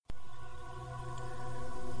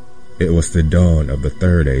It was the dawn of the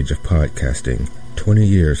third age of podcasting, 20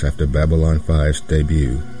 years after Babylon 5's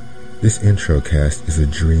debut. This intro cast is a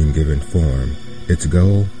dream given form. Its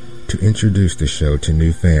goal? To introduce the show to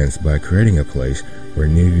new fans by creating a place where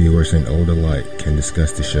new viewers and old alike can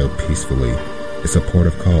discuss the show peacefully. It's a port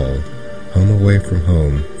of call, home away from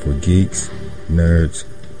home for geeks, nerds,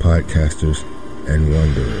 podcasters, and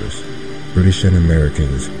wanderers. British and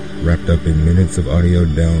Americans wrapped up in minutes of audio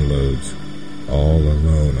downloads, all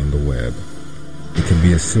alone on the web. It can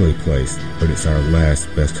be a silly place, but it's our last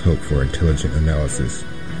best hope for intelligent analysis.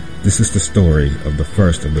 This is the story of the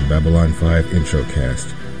first of the Babylon 5 intro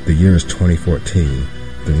cast. The year is 2014.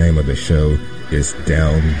 The name of the show is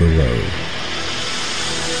Down Below.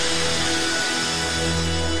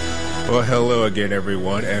 Well, hello again,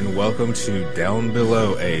 everyone, and welcome to Down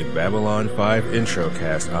Below, a Babylon 5 intro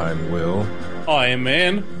cast. I'm Will. I am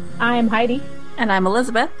Man. I'm Heidi. And I'm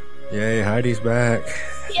Elizabeth. Yay, Heidi's back.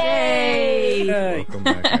 Yay! Welcome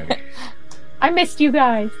back, Heidi. I missed you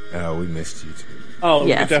guys. Oh, we missed you too. Oh,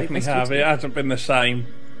 yes, we definitely have. It hasn't been the same.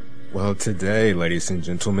 Well, today, ladies and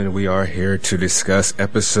gentlemen, we are here to discuss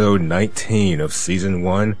episode 19 of season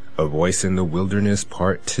 1 of Voice in the Wilderness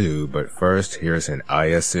Part 2. But first, here's an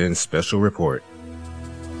ISN special report.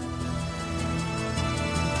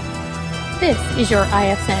 This is your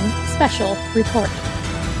ISN special report.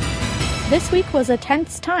 This week was a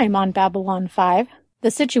tense time on Babylon 5.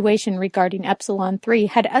 The situation regarding Epsilon 3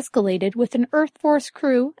 had escalated with an Earth Force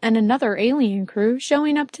crew and another alien crew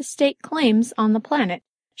showing up to stake claims on the planet.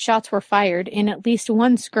 Shots were fired in at least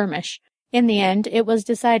one skirmish. In the end, it was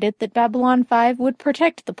decided that Babylon 5 would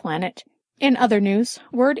protect the planet. In other news,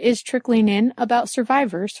 word is trickling in about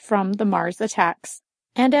survivors from the Mars attacks.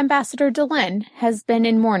 And Ambassador Delenn has been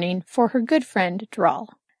in mourning for her good friend Drall.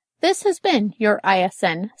 This has been your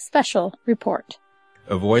ISN Special Report.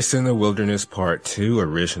 A Voice in the Wilderness Part 2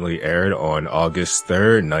 originally aired on August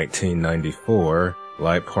 3rd, 1994.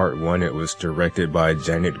 Like Part 1, it was directed by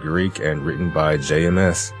Janet Greek and written by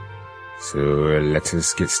JMS. So let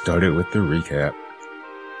us get started with the recap.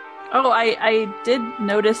 Oh, I did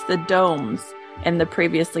notice the domes in the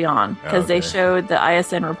previously on, because they showed the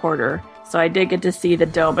ISN reporter. So I did get to see the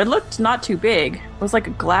dome. It looked not too big. It was like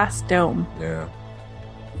a glass dome. Yeah.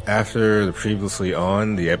 After the previously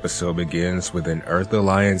on, the episode begins with an Earth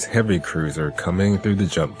Alliance heavy cruiser coming through the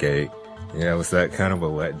jump gate. Yeah, was that kind of a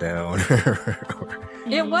letdown?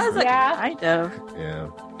 It was kind of. Yeah.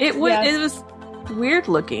 It was weird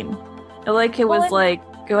looking. Like it was like,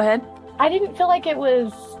 go ahead. I didn't feel like it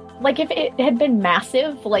was, like if it had been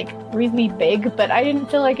massive, like really big, but I didn't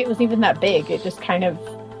feel like it was even that big. It just kind of,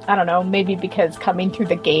 I don't know, maybe because coming through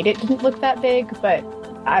the gate it didn't look that big, but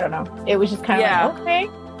I don't know. It was just kind of like, okay.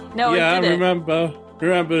 No, yeah, it didn't.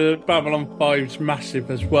 Remember Babylon 5's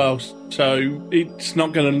massive as well, so it's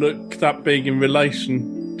not going to look that big in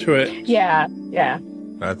relation to it. Yeah.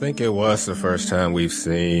 I think it was the first time we've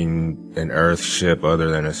seen an Earth ship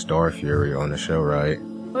other than a Star Fury on the show, right?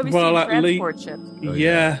 Well, at transport ships.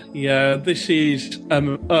 Yeah. This is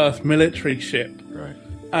an Earth military ship. Right.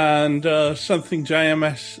 And something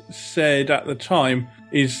JMS said at the time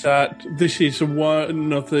is that this is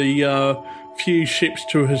one of the few ships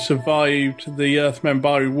to have survived the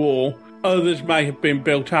Earth-Minbari War. Others may have been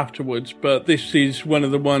built afterwards, but this is one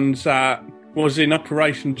of the ones that was in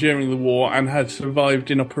operation during the war and had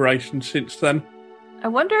survived in operation since then. I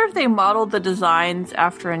wonder if they modeled the designs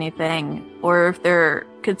after anything, or if they're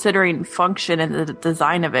considering function in the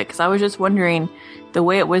design of it, because I was just wondering, the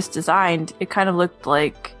way it was designed, it kind of looked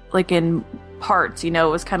like in parts, it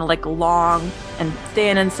was kind of like long and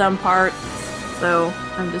thin in some parts. So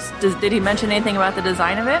I'm did he mention anything about the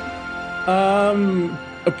design of it?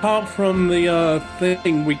 Apart from the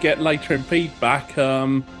thing we get later in feedback,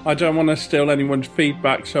 I don't want to steal anyone's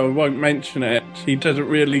feedback, so I won't mention it. He doesn't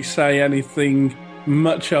really say anything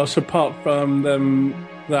much else apart from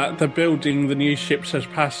that they're building the new ships as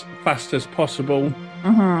fast as possible.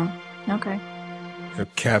 Mm-hmm. Okay.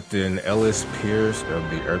 Captain Ellis Pierce of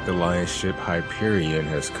the Earth Alliance ship Hyperion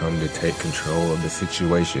has come to take control of the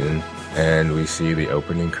situation, and we see the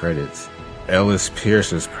opening credits. Ellis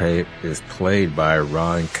Pierce is played by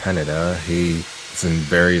Ron Canada. He's in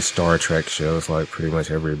various Star Trek shows, like pretty much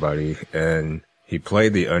everybody, and he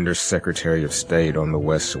played the Undersecretary of State on The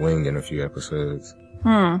West Wing in a few episodes.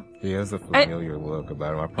 He has a familiar look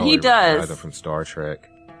about him. He does. Recognize him from Star Trek.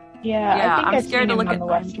 Yeah, I think I'm I've scared seen to him look on at The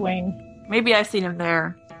West Wing. Maybe I've seen him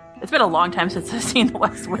there. It's been a long time since I've seen The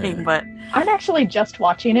West Wing, but... I'm actually just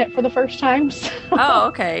watching it for the first time. So. Oh,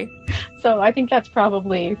 okay. So I think that's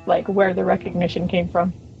probably, where the recognition came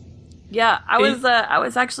from. Yeah, I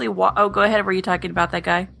was actually. Oh, go ahead. Were you talking about that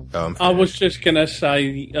guy? I was just gonna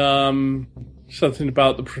say something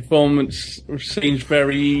about the performance. Seems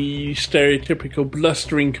very stereotypical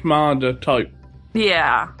blustering commander type.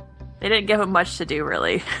 Yeah, they didn't give him much to do,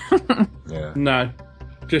 really. Yeah. No,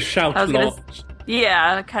 just shout lots.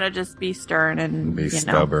 Yeah, kind of just be stern and be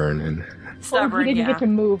stubborn and. Stubborn. He didn't get to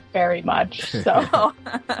move very much, so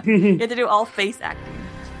you had to do all face acting.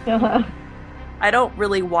 Uh-huh. I don't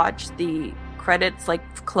really watch the credits like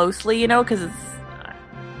closely, because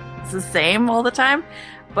it's the same all the time.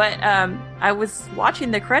 But I was watching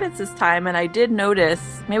the credits this time, and I did notice.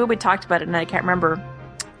 Maybe we talked about it, and I can't remember.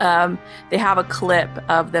 They have a clip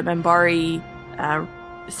of the Minbari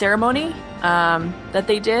ceremony that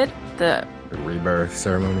they did, the rebirth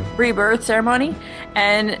ceremony,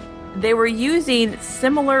 and they were using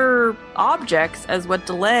similar objects as what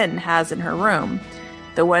Delenn has in her room,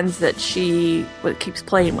 the ones that she keeps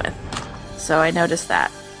playing with. So I noticed that.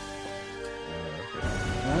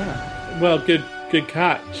 Well, good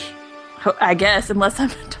catch. I guess, unless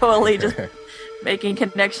I'm totally just making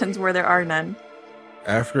connections where there are none.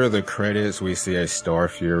 After the credits, we see a Star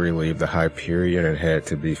Fury leave the Hyperion and head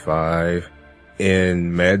to B5.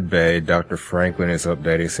 In Medbay, Dr. Franklin is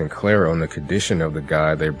updating Sinclair on the condition of the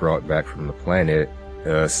guy they brought back from the planet.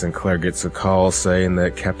 Sinclair gets a call saying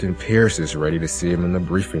that Captain Pierce is ready to see him in the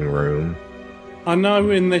briefing room. I know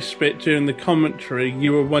in this bit during the commentary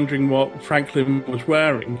you were wondering what Franklin was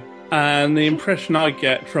wearing, and the impression I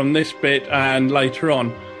get from this bit and later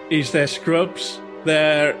on is they're scrubs.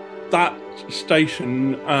 They're that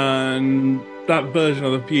station and that version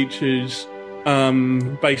of the future's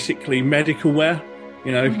basically medical wear.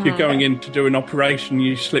 If you're going in to do an operation,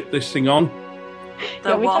 you slip this thing on.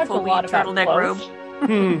 The waffle wheat turtleneck robe.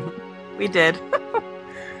 We did.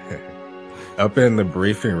 Up in the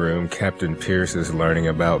briefing room, Captain Pierce is learning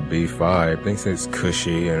about B5, thinks it's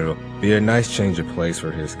cushy and it'll be a nice change of place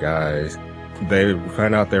for his guys. They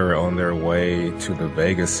found out they were on their way to the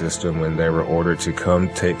Vega system when they were ordered to come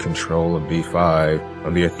take control of B5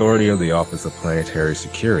 on the authority of the Office of Planetary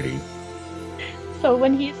Security. So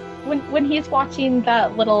when he's watching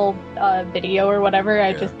that little video or whatever,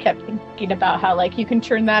 I just kept thinking about how you can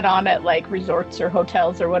turn that on at resorts or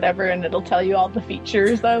hotels or whatever, and it'll tell you all the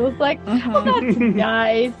features. I was like, oh, that's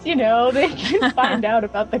nice. They can find out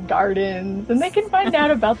about the gardens and they can find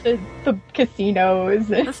out about the casinos,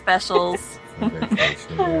 the specials.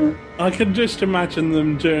 I can just imagine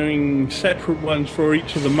them doing separate ones for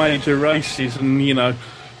each of the major races, and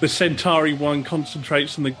the Centauri one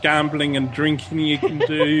concentrates on the gambling and drinking you can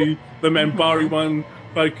do. The Minbari one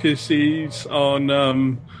focuses on,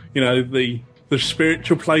 the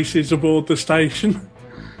spiritual places aboard the station.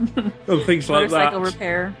 And things like that. Motorcycle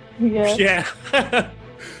repair. Yeah.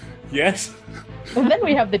 Yes. And then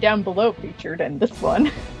we have the down below featured in this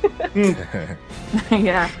one.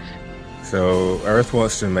 Yeah. So Earth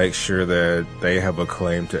wants to make sure that they have a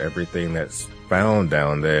claim to everything that's found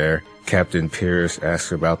down there. Captain Pierce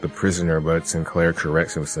asks about the prisoner, but Sinclair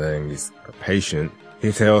corrects him, saying he's a patient.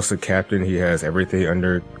 He tells the captain he has everything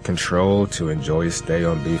under control to enjoy his stay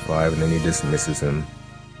on B5, and then he dismisses him.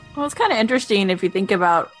 Well, it's kind of interesting if you think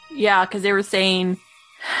about, because they were saying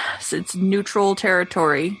it's neutral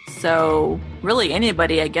territory, so really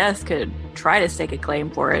anybody, I guess, could try to stake a claim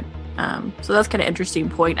for it. So that's kind of interesting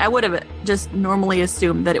point. I would have just normally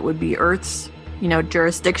assumed that it would be Earth's,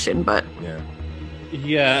 jurisdiction, but...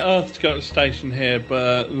 Yeah, Earth's got a station here,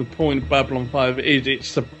 but the point of Babylon 5 is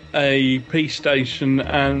it's a peace station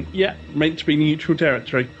and, meant to be neutral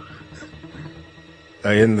territory.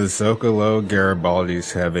 In the Zocalo,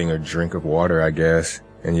 Garibaldi's having a drink of water, I guess,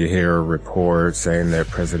 and you hear a report saying that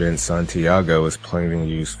President Santiago is planning to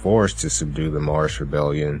use force to subdue the Mars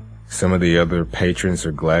Rebellion. Some of the other patrons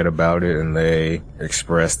are glad about it, and they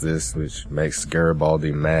express this, which makes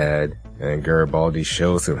Garibaldi mad. And Garibaldi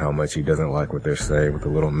shows him how much he doesn't like what they're saying with a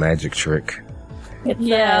little magic trick.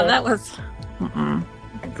 That was...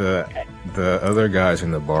 The other guys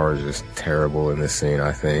in the bar are just terrible in this scene,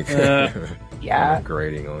 I think.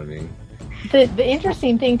 Grating on me. The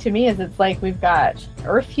interesting thing to me is it's we've got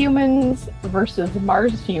Earth humans versus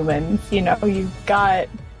Mars humans. You've got...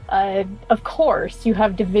 of course, you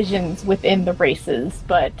have divisions within the races,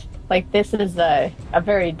 but this is a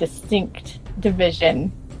very distinct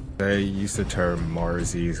division. They used the term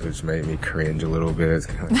Marsies, which made me cringe a little bit.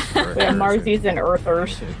 Marsies and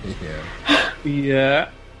Earthers.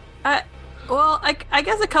 Yeah. Well, I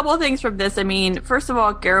guess a couple of things from this. I mean, first of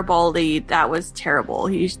all, Garibaldi, that was terrible.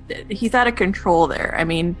 He's out of control there. I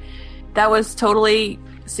mean, that was totally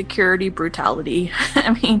security brutality.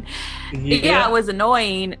 I mean, it was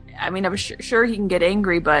annoying, I mean, I'm sure he can get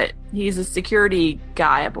angry, but he's a security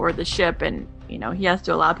guy aboard the ship, and he has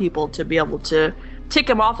to allow people to be able to tick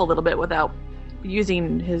him off a little bit without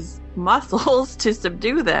using his muscles to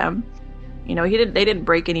subdue them. They didn't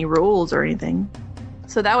break any rules or anything.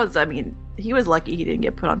 So that was, he was lucky he didn't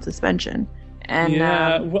get put on suspension.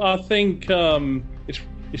 And well, I think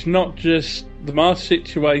it's not just the Mars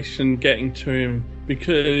situation getting to him,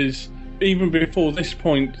 because even before this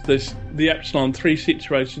point, there's the Epsilon 3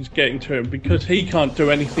 situation's getting to him, because he can't do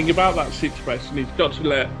anything about that situation. He's got to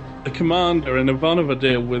let the commander and Ivanova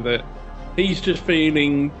deal with it. He's just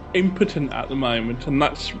feeling impotent at the moment, and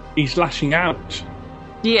he's lashing out.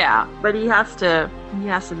 Yeah, but he has to be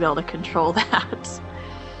able to control that.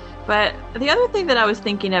 But the other thing that I was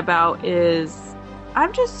thinking about is,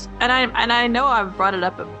 I know I've brought it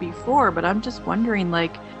up before, but I'm just wondering,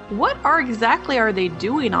 like, what exactly are they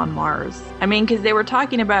doing on Mars? I mean, because they were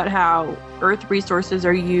talking about how Earth resources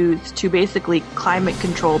are used to basically climate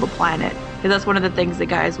control the planet. Because that's one of the things the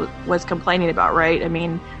guys was complaining about, right? I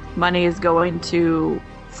mean, money is going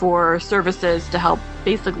for services to help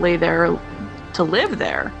basically to live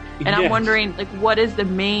there. And yes. I'm wondering, like, what is the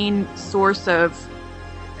main source of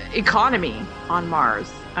economy on Mars?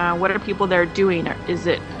 What are people there doing? Is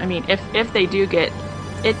it, if they do get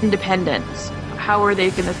independence, how are they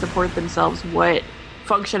going to support themselves? What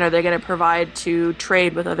function are they going to provide to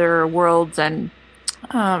trade with other worlds and,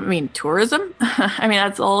 tourism?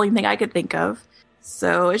 That's the only thing I could think of.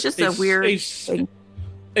 So it's just a weird thing.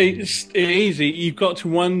 It's easy. You've got to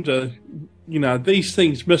wonder, these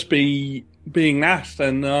things must be being asked.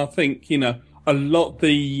 And I think, a lot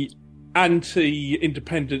the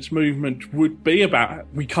anti-independence movement would be about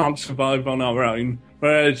we can't survive on our own.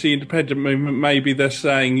 Whereas the independent movement, maybe they're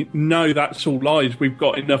saying, no, that's all lies. We've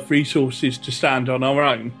got enough resources to stand on our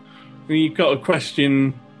own. And you've got to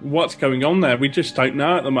question what's going on there. We just don't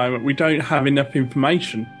know at the moment. We don't have enough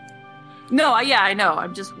information. No, yeah, I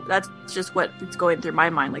know. That's just what's going through my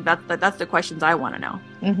mind. Like that's the questions I want to know.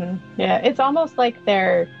 Mm-hmm. Yeah, it's almost like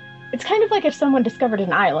it's kind of like if someone discovered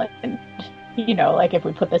an island, like if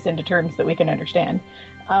we put this into terms that we can understand,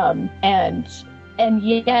 and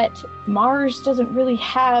yet Mars doesn't really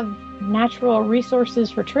have natural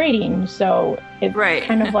resources for trading, so it's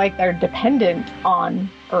kind of like they're dependent on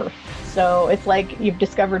Earth. So it's like you've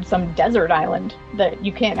discovered some desert island that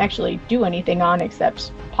you can't actually do anything on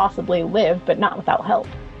except possibly live, but not without help.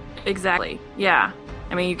 Exactly. Yeah.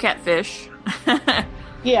 You can't fish.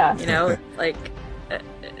 Yeah.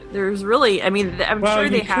 There's really, I'm sure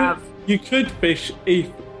they have. You could fish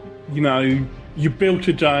if, you built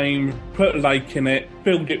a dome, put a lake in it,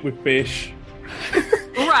 filled it with fish.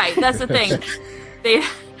 Right, that's the thing.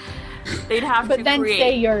 They'd have but to then create.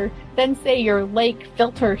 say your lake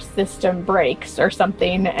filter system breaks or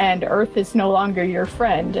something, and Earth is no longer your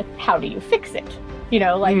friend. How do you fix it? You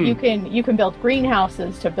can build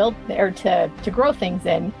greenhouses to build or to grow things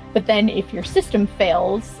in, but then if your system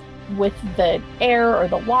fails with the air or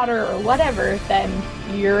the water or whatever, then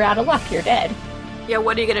you're out of luck. You're dead. Yeah,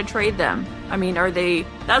 what are you going to trade them? Are they?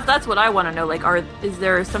 That's what I want to know. Like, is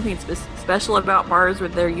there something special about Mars where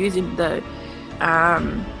they're using the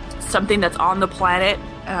something that's on the planet?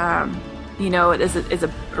 Is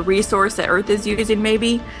a resource that Earth is using?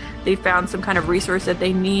 Maybe they found some kind of resource that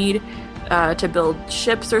they need to build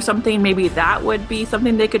ships or something. Maybe that would be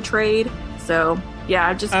something they could trade. So yeah,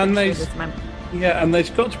 I'm just curious. Yeah, and there's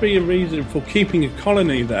got to be a reason for keeping a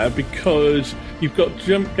colony there, because you've got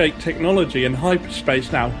jump gate technology and hyperspace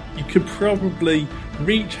now. You could probably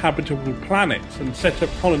reach habitable planets and set up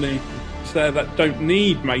colonies there that don't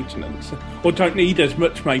need maintenance or don't need as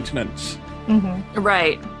much maintenance. Mm-hmm.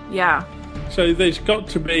 Right, yeah. So there's got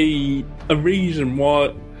to be a reason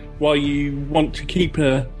why you want to keep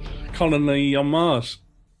a colony on Mars.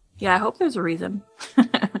 Yeah, I hope there's a reason.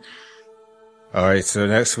 All right, so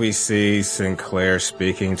next we see Sinclair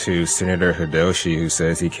speaking to Senator Hidoshi, who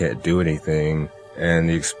says he can't do anything, and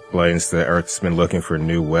he explains that Earth's been looking for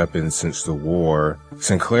new weapons since the war.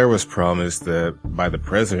 Sinclair was promised that by the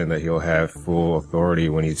president that he'll have full authority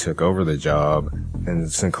when he took over the job, and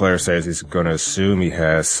Sinclair says he's going to assume he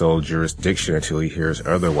has sole jurisdiction until he hears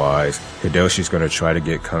otherwise. Hidoshi's going to try to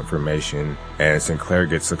get confirmation, and Sinclair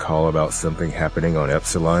gets a call about something happening on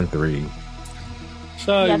Epsilon 3.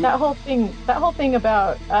 So, yeah, that whole thing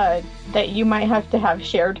about that you might have to have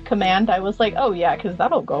shared command, I was like, oh yeah, because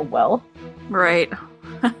that'll go well. Right.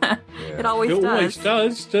 It always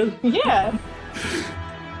does. Yeah.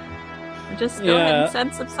 Just go ahead and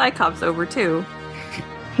send some Psychops over too.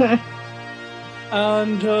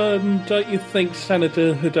 And don't you think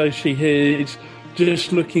Senator Hidoshi here is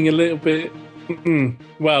just looking a little bit...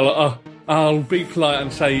 I'll be polite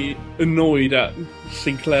and say annoyed at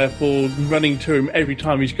Sinclair for running to him every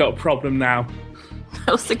time he's got a problem now.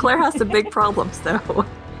 Oh, Sinclair has some big problems, though.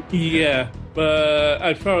 Yeah, but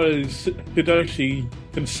as far as Hidoshi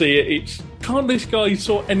can see it, it's, can't this guy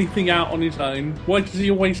sort anything out on his own? Why does he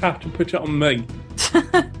always have to put it on me?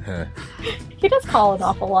 He does call an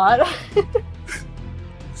awful lot.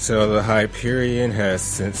 So the Hyperion has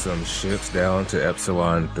sent some ships down to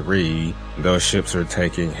Epsilon 3. Those ships are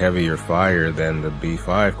taking heavier fire than the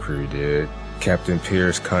B5 crew did. Captain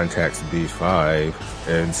Pierce contacts B5,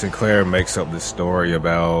 and Sinclair makes up this story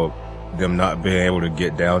about them not being able to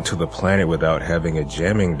get down to the planet without having a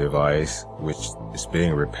jamming device, which is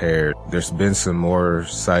being repaired. There's been some more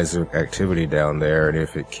seismic activity down there, and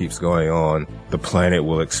if it keeps going on, the planet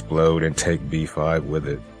will explode and take B5 with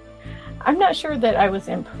it. I'm not sure that I was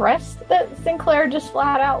impressed that Sinclair just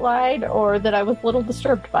flat out lied, or that I was a little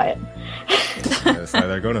disturbed by it. So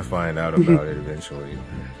they're going to find out about it eventually.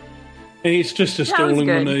 It's just a stalling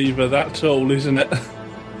maneuver, that's all, isn't it?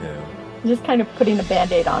 Yeah. Just kind of putting a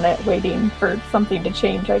Band-Aid on it, waiting for something to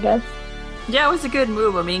change, I guess. Yeah, it was a good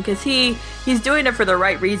move. I mean, because he's doing it for the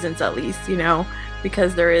right reasons, at least, you know,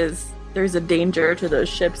 because there's a danger to those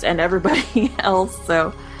ships and everybody else.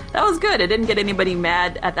 So that was good. It didn't get anybody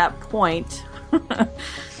mad at that point.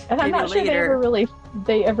 And I'm not sure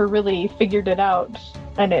they ever really figured it out,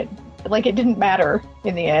 and it didn't matter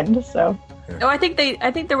in the end. So. Oh, I think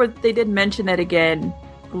they did mention it again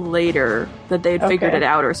later, that they'd figured it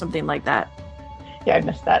out or something like that. Yeah, I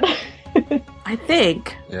missed that. I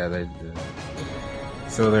think. Yeah, they did.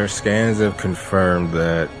 So their scans have confirmed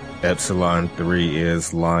that Epsilon 3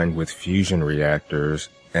 is lined with fusion reactors,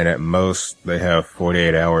 and at most they have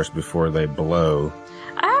 48 hours before they blow.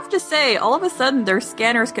 I have to say, all of a sudden their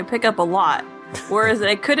scanners can pick up a lot, whereas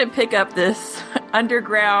they couldn't pick up this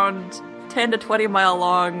underground 10 to 20 mile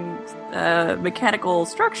long mechanical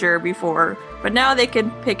structure before, but now they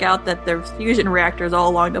can pick out that there's fusion reactors all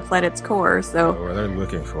along the planet's core. So, well, they're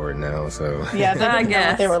looking for it now. So yeah, they didn't know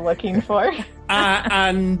what they were looking for.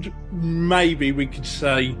 And maybe we could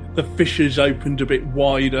say the fissures opened a bit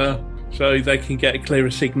wider, so they can get a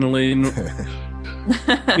clearer signal in.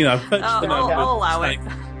 You know, I'll allow it.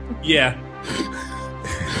 Yeah,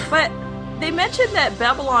 but they mentioned that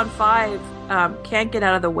Babylon 5 can't get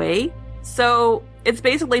out of the way. So it's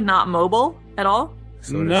basically not mobile at all?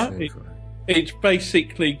 No, it's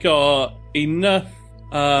basically got enough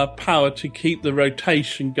power to keep the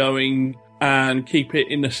rotation going and keep it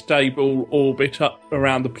in a stable orbit up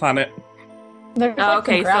around the planet. There's some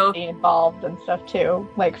gravity involved and stuff too,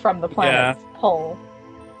 like from the planet's pull.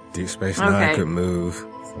 Deep Space Nine could move.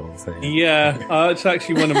 Yeah, it's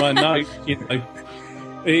actually one of my notes. You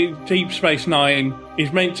know, Deep Space Nine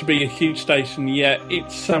is meant to be a huge station, yet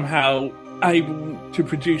it's somehow able to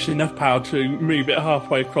produce enough power to move it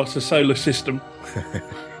halfway across the solar system.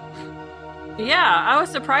 Yeah, I was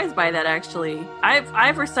surprised by that, actually.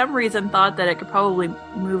 I for some reason thought that it could probably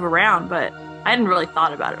move around, but I hadn't really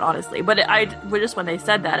thought about it, honestly. But just when they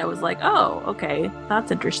said that, I was like, oh, okay,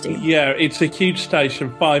 that's interesting. Yeah, it's a huge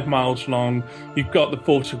station, 5 miles long. You've got the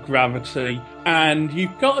force of gravity, and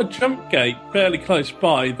you've got a jump gate fairly close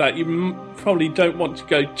by that you probably don't want to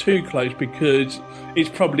go too close because it's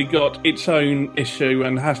probably got its own issue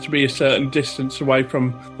and has to be a certain distance away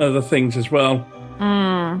from other things as well.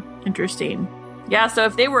 Interesting. Yeah, so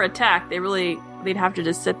if they were attacked, they'd have to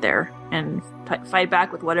just sit there and fight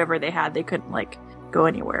back with whatever they had. They couldn't, go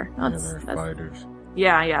anywhere. They're fighters.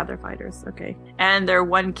 Yeah, they're fighters. Okay. And their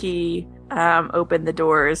one key opened the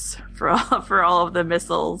doors for all of the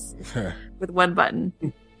missiles with one button.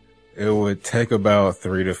 It would take about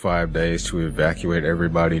 3 to 5 days to evacuate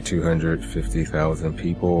everybody, 250,000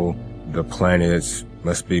 people. The planets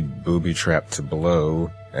must be booby-trapped to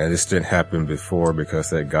blow. And this didn't happen before because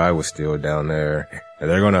that guy was still down there. And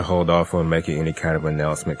they're going to hold off on making any kind of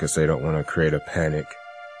announcement because they don't want to create a panic.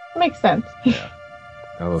 Makes sense. Yeah.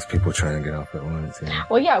 All those people trying to get off at once. Yeah.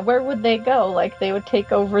 Well, yeah, where would they go? They would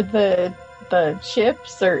take over the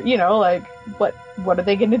ships or, what are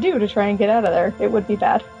they going to do to try and get out of there? It would be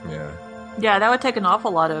bad. Yeah. Yeah, that would take an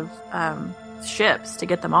awful lot of ships to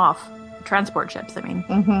get them off. Transport ships, I mean.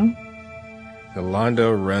 Mm-hmm.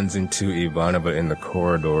 Yolanda runs into Ivanova in the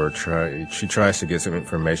corridor. She tries to get some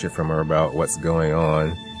information from her about what's going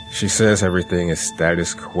on. She says everything is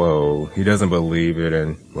status quo. He doesn't believe it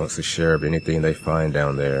and wants to share of anything they find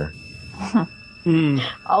down there.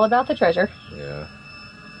 All about the treasure. Yeah.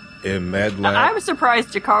 In MedLab... I was surprised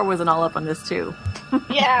Jakar wasn't all up on this, too.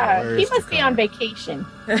 Yeah, he must be on vacation.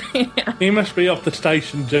 Yeah. He must be off the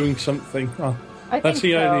station doing something. That's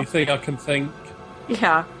the only thing I can think.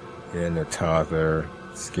 Yeah. In the Tather,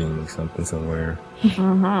 scheme something somewhere.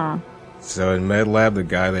 Mm-hmm. So in MedLab, the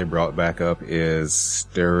guy they brought back up is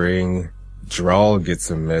stirring. Drawl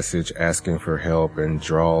gets a message asking for help, and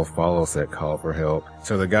Drawl follows that call for help.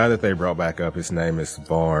 So the guy that they brought back up, his name is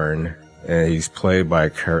Varn, and he's played by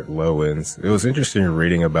Kurt Lowens. It was interesting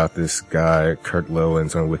reading about this guy, Kurt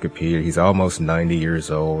Lowens, on Wikipedia. He's almost 90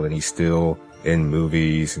 years old, and he's still in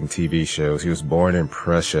movies and TV shows. He was born in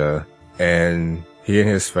Prussia, and he and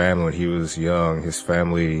his family, when he was young, his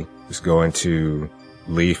family was going to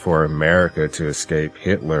leave for America to escape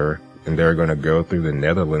Hitler, and they were going to go through the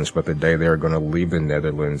Netherlands, but the day they were going to leave the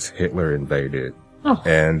Netherlands, Hitler invaded. Oh.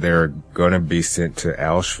 And they're going to be sent to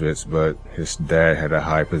Auschwitz, but his dad had a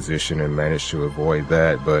high position and managed to avoid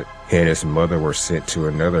that. But he and his mother were sent to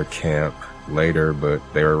another camp later, but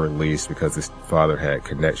they were released because his father had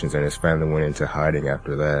connections, and his family went into hiding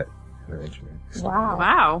after that. Wow.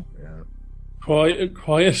 Wow. Yeah.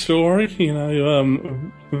 Quite a story,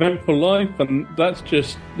 eventful life, and that's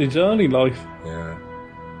just his early life. Yeah.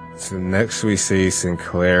 So next we see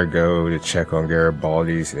Sinclair go to check on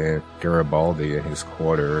Garibaldi in his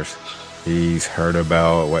quarters. He's heard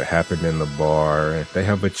about what happened in the bar. They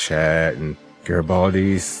have a chat, and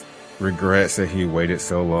Garibaldi regrets that he waited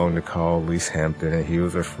so long to call Lise Hampton, and he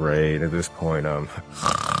was afraid. At this point, I don't care.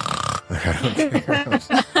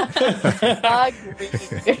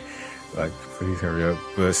 Like, please hurry up.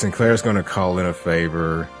 But Sinclair's going to call in a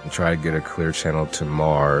favor and try to get a clear channel to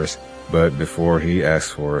Mars. But before he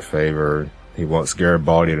asks for a favor, he wants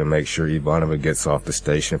Garibaldi to make sure Ivanova gets off the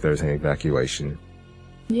station if there's an evacuation.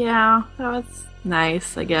 Yeah, that was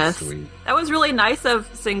nice, I guess. Sweet. That was really nice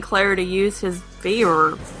of Sinclair to use his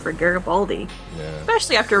favor for Garibaldi. Yeah.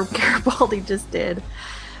 Especially after Garibaldi just did.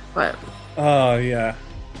 But Oh, yeah.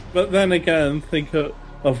 But then again, think of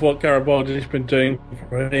what Garibaldi's been doing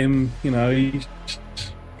for him. He was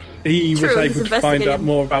True, he's able to find investigating. out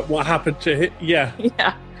more about what happened to him. Yeah.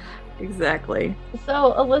 yeah, exactly.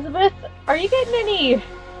 So, Elizabeth, are you getting any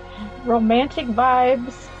romantic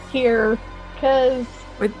vibes here? Because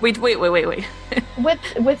Wait. with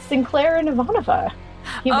Sinclair and Ivanova,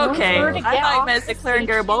 he wants Okay, her I to get thought you off meant the Sinclair and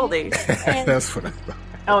station. Garibaldi. That's what I thought.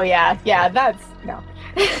 Oh yeah, that's no.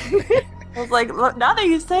 I was like, look, now that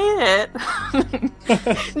you say it.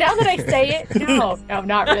 Now that I say it, no,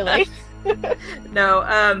 not really. No,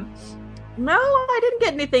 I didn't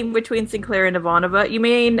get anything between Sinclair and Ivanova. You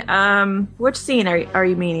mean, which scene are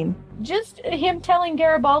you meaning? Just him telling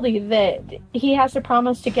Garibaldi that he has to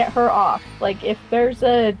promise to get her off. Like if there's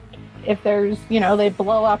they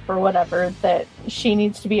blow up or whatever, that she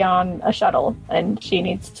needs to be on a shuttle and she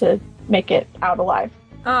needs to make it out alive.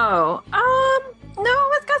 Oh, no,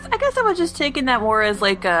 I guess I was just taking that more as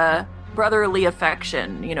like a brotherly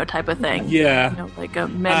affection, type of thing. Yeah. Like a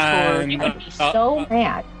mentor. And- I'd be so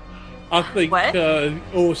mad. I think What?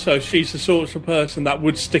 Also she's the sort of person that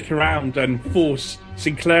would stick around and force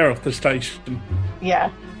Sinclair off the station.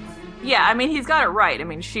 Yeah. Yeah, I mean, he's got it right. I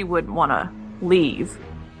mean, she wouldn't want to leave.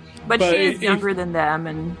 But But she is if- younger than them,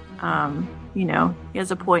 and, he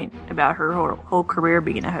has a point about her whole career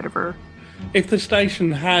being ahead of her. If the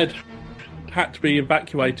station had to be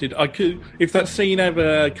evacuated, if that scene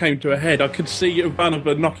ever came to a head, I could see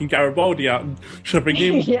Ivanova knocking Garibaldi out and shoving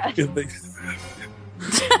him Yes. in the...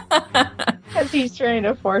 As he's trying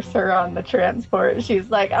to force her on the transport, she's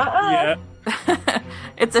like, Yeah.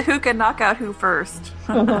 It's a who can knock out who first.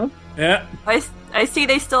 Uh-huh. Yeah. I see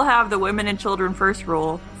they still have the women and children first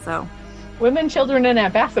rule, so. Women, children, and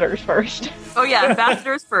ambassadors first. Oh yeah,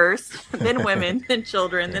 ambassadors first, then women, then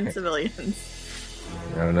children, then civilians.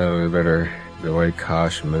 I don't know, the way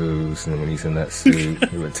Kosh moves, and when he's in that suit,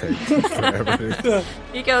 it would take forever.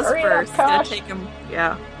 He goes Hurry up, first. It's gonna Kosh. take him.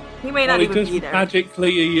 Yeah, he may not Well, it even does be there.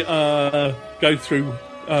 magically go through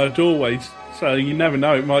doorways, so you never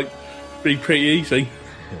know. It might be pretty easy.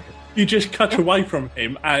 You just cut away from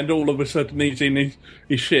him, and all of a sudden he's in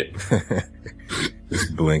his ship.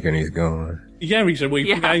 Just blink and he's gone. Yeah, he's a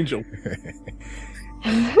weeping Yeah. angel.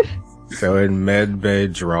 So in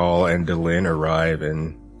medbay, Drawl and Delenn arrive,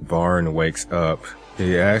 and Varn wakes up.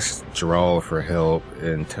 He asks Drawl for help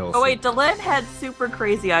and tells Oh wait, Delenn had super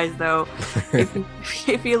crazy eyes though.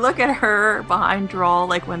 If you look at her behind Drawl,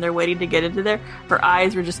 like when they're waiting to get into there, her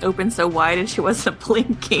eyes were just open so wide and she wasn't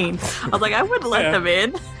blinking. I was like, I wouldn't let Yeah. them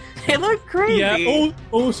in. They look crazy. Yeah,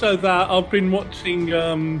 also that I've been watching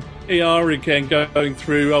ER again, going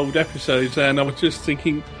through old episodes, and I was just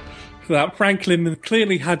thinking that Franklin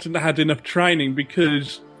clearly hadn't had enough training,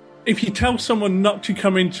 because if you tell someone not to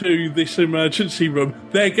come into this emergency room,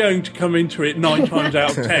 they're going to come into it 9 times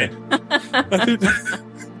out of 10.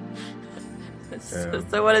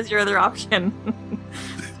 So what is your other option?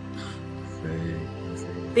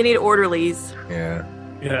 They need orderlies. Yeah.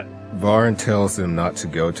 Yeah. Varn tells them not to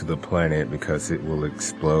go to the planet because it will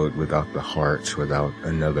explode without the heart, without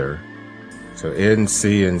another. So in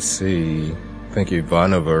CNC, I think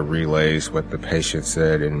Ivanova relays what the patient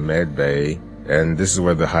said in medbay, and this is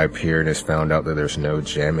where the Hyperion has found out that there's no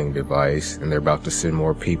jamming device, and they're about to send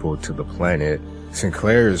more people to the planet.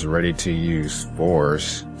 Sinclair is ready to use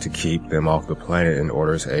force to keep them off the planet and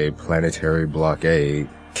orders a planetary blockade.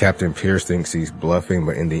 Captain Pierce thinks he's bluffing,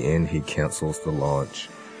 but in the end he cancels the launch.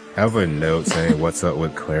 I have a note saying, what's up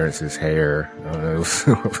with Clarence's hair? I don't know.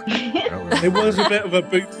 It was a bit of a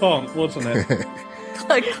bouffant, wasn't it?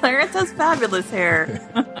 Clarence has fabulous hair.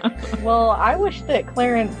 Well, I wish that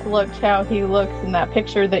Clarence looked how he looks in that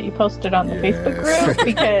picture that you posted on the Facebook group,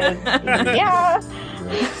 because,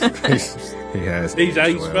 He has. He's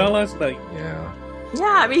aged well, hasn't he? Yeah. Yeah,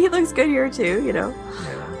 I mean, he looks good here too, you know.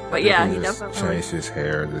 Yeah. But yeah, he just definitely changed his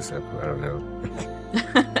hair this episode. I don't know.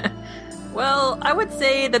 Well, I would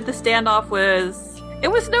say that the standoff was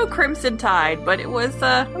no Crimson Tide, but it was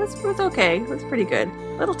okay. It was pretty good.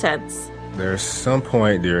 A little tense. There's some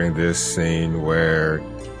point during this scene where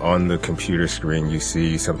on the computer screen you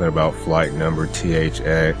see something about flight number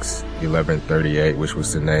THX 1138, which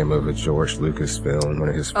was the name of a George Lucas film, one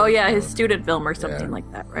of his. Oh yeah, his student film or something like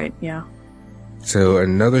that, right? Yeah. So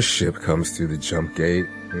another ship comes through the jump gate.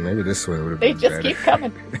 Maybe this one would have been better. They just keep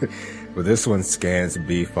coming. But this one scans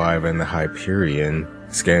B5 and the Hyperion,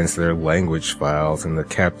 scans their language files, and the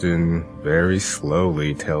captain very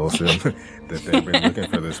slowly tells them that they've been looking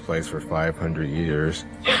for this place for 500 years.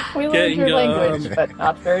 We learned your language, but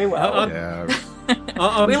not very well.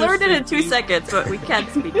 We learned it in 2 seconds, but we can't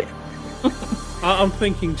speak it. I'm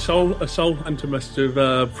thinking a Soul Hunter must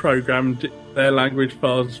have programmed their language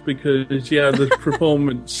files because, the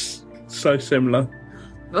performance so similar.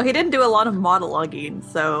 Well, he didn't do a lot of monologuing,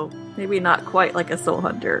 so maybe not quite like a Soul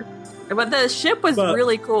Hunter. But the ship was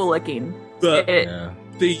really cool looking. But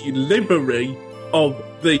the livery of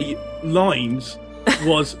the lines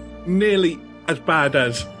was nearly as bad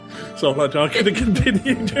as Soul Hunter. I could have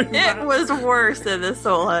continued doing that. It was worse than the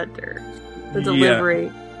Soul Hunter. The delivery.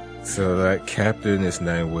 So that captain, his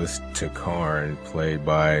name was Takarn, played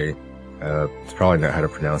by, it's probably not how to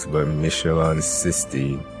pronounce it, but Michelin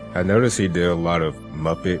Sisti. I noticed he did a lot of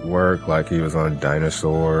Muppet work, like he was on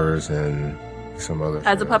Dinosaurs and some other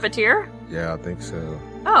As shows. a puppeteer? Yeah, I think so.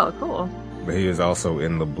 Oh, cool. But he was also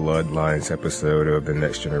in the Bloodlines episode of The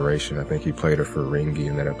Next Generation. I think he played a Ferengi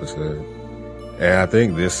in that episode. And I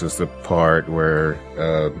think this was the part where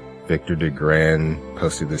Victor DeGrand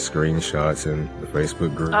posted the screenshots in the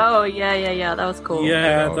Facebook group. Oh, yeah. That was cool.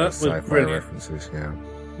 Yeah, All that the was sci-fi brilliant. references, yeah.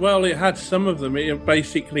 Well, it had some of them. It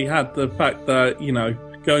basically had the fact that,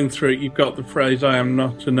 going through it, you've got the phrase, I am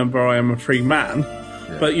not a number, I am a free man.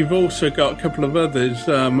 Yeah. But you've also got a couple of others.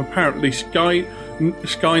 Apparently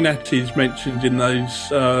Skynet is mentioned in those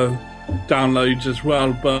downloads as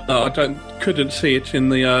well, but I couldn't see it in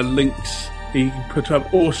the links he put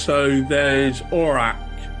up. Also, there's Aurak,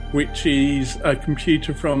 which is a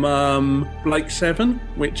computer from Blake 7,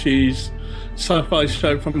 which is a sci-fi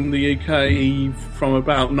show from the UK from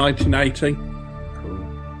about 1980.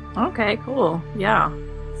 Cool. Okay, cool. Yeah.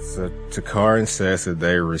 So Takarn says that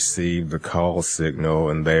they received the call signal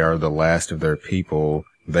and they are the last of their people.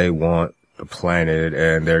 They want the planet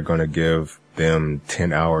and they're going to give them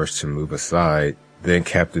 10 hours to move aside. Then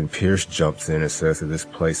Captain Pierce jumps in and says that this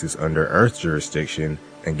place is under Earth jurisdiction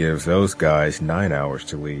and gives those guys 9 hours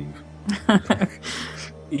to leave.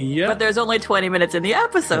 Yeah. But there's only 20 minutes in the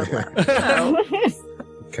episode left. So.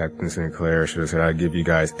 Captain Sinclair should have said, I'll give you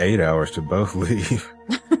guys 8 hours to both leave.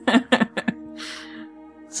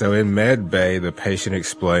 So in Med Bay, the patient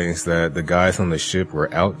explains that the guys on the ship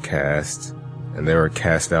were outcasts and they were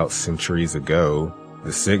cast out centuries ago.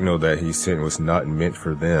 The signal that he sent was not meant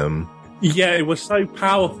for them. Yeah, it was so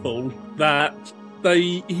powerful that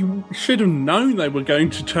he should have known they were going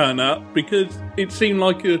to turn up, because it seemed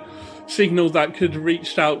like a signal that could have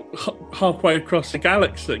reached out halfway across the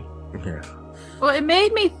galaxy. Yeah. Well, it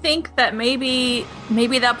made me think that maybe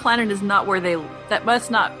that planet is not that must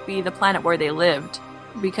not be the planet where they lived,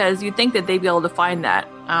 because you'd think that they'd be able to find that,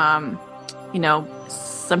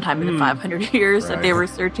 sometime in the 500 years that they were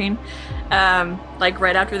searching, like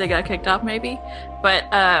right after they got kicked off, maybe. But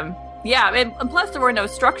and plus there were no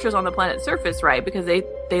structures on the planet's surface, right? Because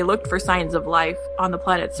they looked for signs of life on the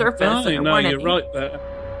planet's surface. No, you're right there.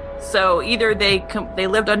 So either they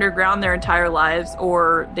lived underground their entire lives,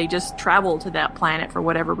 or they just traveled to that planet for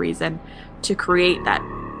whatever reason to create that,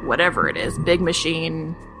 whatever it is, big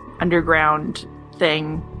machine, underground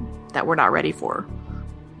thing that we're not ready for.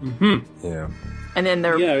 Mm-hmm. Yeah. And then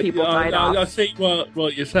people died off. I see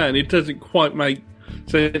what you're saying. It doesn't quite make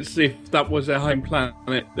sense if that was their home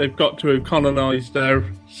planet. They've got to have colonized there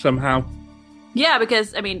somehow. Yeah,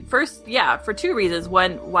 because, I mean, first, for two reasons.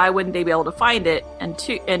 One, why wouldn't they be able to find it? And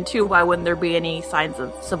two, why wouldn't there be any signs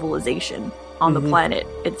of civilization on the planet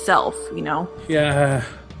itself, you know? Yeah.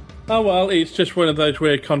 Oh, well, it's just one of those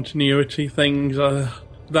weird continuity things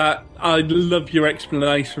that I love your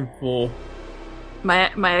explanation for.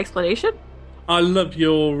 My explanation? I love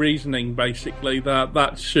your reasoning, basically,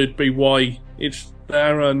 that should be why it's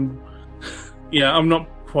there, and yeah, I'm not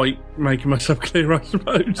quite making myself clear, I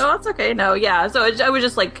suppose. Oh, that's okay. No, yeah. So I was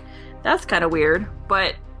just like, that's kind of weird.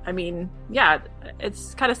 But, I mean, yeah,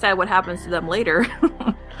 it's kind of sad what happens to them later.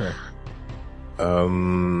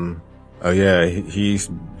 Oh yeah, he's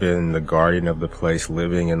been the guardian of the place,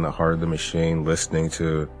 living in the heart of the machine, listening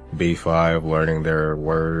to B5, learning their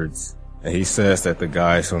words. And he says that the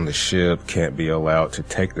guys on the ship can't be allowed to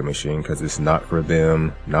take the machine because it's not for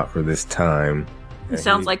them, not for this time. It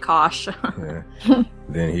sounds like Kosh. Yeah.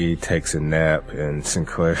 Then he takes a nap, and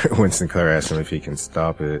when Sinclair asks him if he can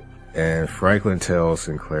stop it, and Franklin tells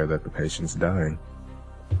Sinclair that the patient's dying.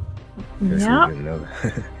 Guess he didn't know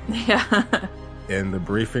that. Yeah. In the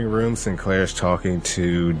briefing room, Sinclair's talking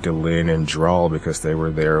to Delenn and Drawl because they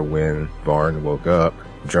were there when Varn woke up.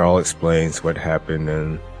 Drawl explains what happened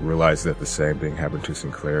and realizes that the same thing happened to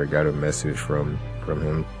Sinclair. Got a message from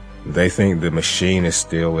him. They think the machine is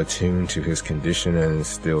still attuned to his condition and is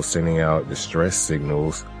still sending out distress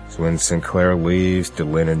signals. So when Sinclair leaves,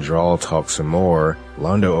 Delenn and Drawl talk some more.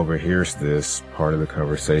 Londo overhears this part of the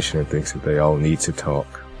conversation and thinks that they all need to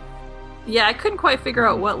talk. Yeah, I couldn't quite figure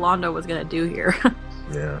out what Londo was going to do here.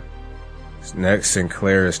 Yeah. Next,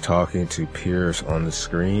 Sinclair is talking to Pierce on the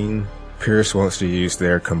screen. Pierce wants to use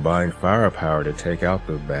their combined firepower to take out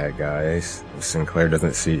the bad guys. Sinclair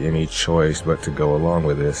doesn't see any choice but to go along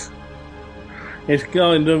with this. It's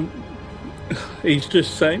kind of... He's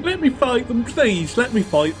just saying, let me fight them, please, let me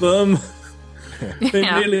fight them. It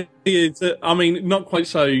really is. I mean, not quite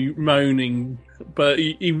so moaning, but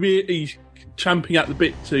he's champing at the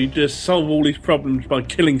bit to just solve all his problems by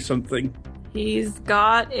killing something. He's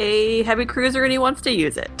got a heavy cruiser and he wants to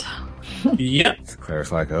use it. Yep.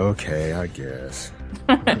 Claire's like, okay, I guess.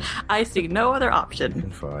 I see no other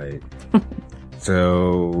option. Fight.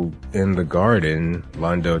 So, in the garden,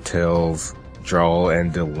 Londo tells Drawl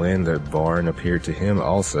and Delenn that Varn appeared to him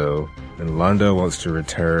also, and Londo wants to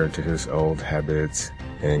return to his old habits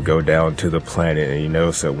and go down to the planet, and he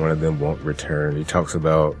knows that one of them won't return. He talks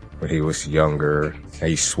about when he was younger, and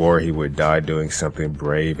he swore he would die doing something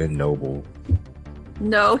brave and noble.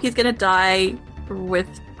 No, he's gonna die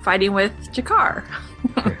fighting with G'Kar.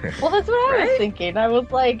 Well, that's what I was thinking. I was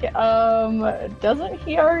like, doesn't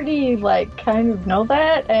he already, like, kind of know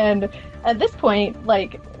that? And at this point,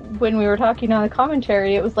 like, when we were talking on the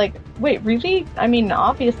commentary, it was like, wait, really? I mean,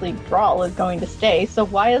 obviously Drawl is going to stay, so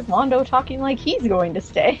why is Londo talking like he's going to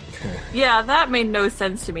stay? Yeah, that made no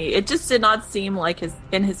sense to me. It just did not seem like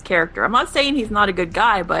his character. I'm not saying he's not a good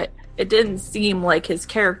guy, but it didn't seem like his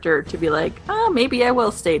character to be like, maybe I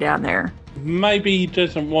will stay down there. Maybe he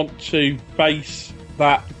doesn't want to face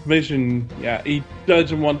that vision. Yeah, he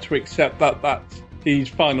doesn't want to accept that that's his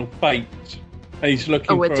final fate. He's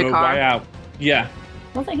looking for a way out. Yeah.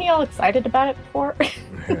 Wasn't he all excited about it before?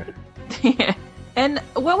 Yeah. And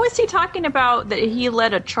what was he talking about that he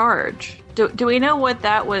led a charge? Do we know what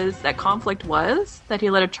that conflict was that he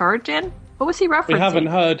led a charge in? What was he referencing? We haven't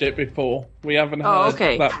heard it before. We haven't heard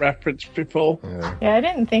that reference before. Yeah, I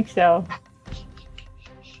didn't think so.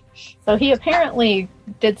 So he apparently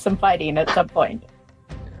did some fighting at some point.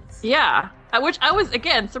 Yeah, which I was,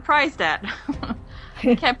 again, surprised at.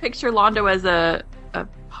 I can't picture Londo as a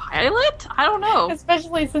pilot? I don't know.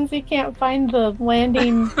 Especially since he can't find the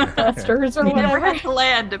landing thrusters or whatever. Never had to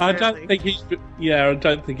land, apparently. I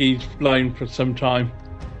don't think he's flown for some time.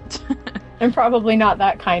 And probably not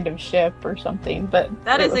that kind of ship or something, but...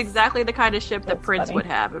 That is exactly the kind of ship that Prince would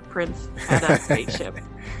have if Prince had a spaceship.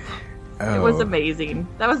 It was amazing.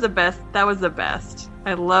 That was the best.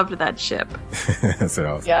 I loved that ship. That's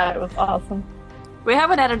awesome. Yeah, it was awesome. We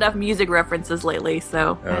haven't had enough music references lately,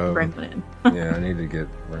 so I had to bring one in. Yeah, I need to get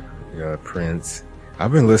Prince.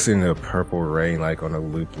 I've been listening to Purple Rain like on a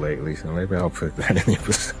loop lately, so maybe I'll put that in the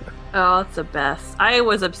episode. Oh, it's the best. I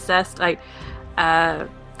was obsessed. I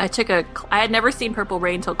had never seen Purple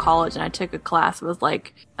Rain until college, and I took a class. It was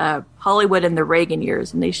like Hollywood in the Reagan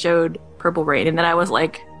years, and they showed Purple Rain, and then I was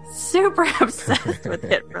like super obsessed with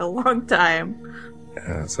it for a long time.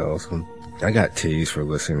 That's awesome. I got teased for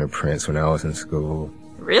listening to Prince when I was in school.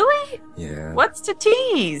 Really? Yeah. What's to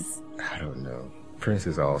tease? I don't know. Prince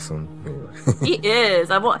is awesome. He is.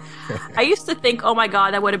 I used to think, oh my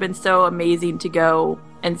god, that would have been so amazing to go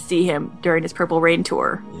and see him during his Purple Rain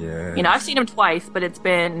tour. Yeah. I've seen him twice, but it's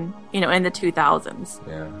been, in the 2000s.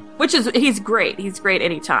 Yeah. He's great. He's great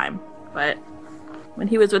anytime. But when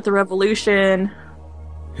he was with the Revolution...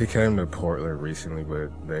 He came to Portland recently, but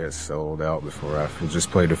they had sold out before. He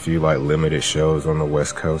just played a few limited shows on the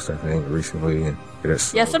West Coast, I think, recently. And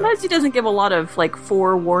sometimes he doesn't give a lot of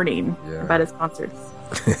forewarning about his concerts.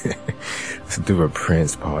 Let's do a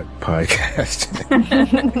Prince podcast.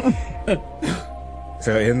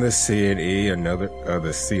 So in the C&E, the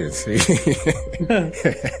CNC.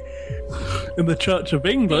 In the Church of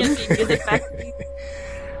England.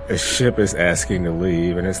 A ship is asking to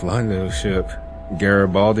leave, and it's Londo's ship.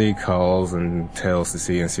 Garibaldi calls and tells the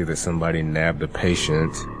CNC that somebody nabbed a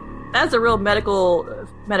patient. That's a real medical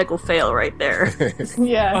fail right there.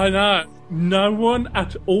 Yeah. I know. No one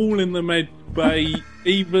at all in the med bay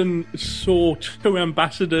even saw two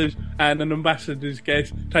ambassadors and an ambassador's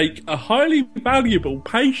guest take a highly valuable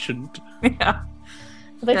patient. Yeah.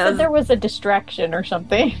 They said there was a distraction or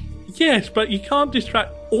something. Yes, but you can't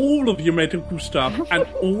distract all of your medical staff and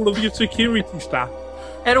all of your security staff.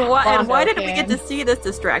 And why didn't we get to see this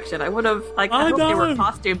distraction? I would have, I hope there were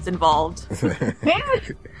costumes involved.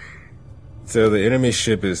 So the enemy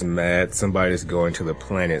ship is mad. Somebody's going to the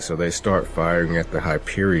planet, so they start firing at the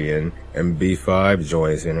Hyperion, and B5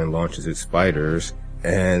 joins in and launches its fighters.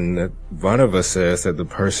 And Vanova says that the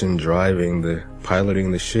person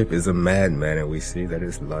piloting the ship is a madman, and we see that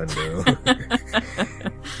it's Londo.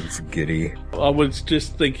 It's giddy. I was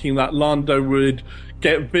just thinking that Londo would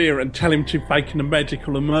get Veer and tell him to fake a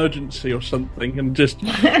medical emergency or something, and just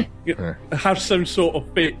have some sort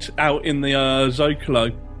of fit out in the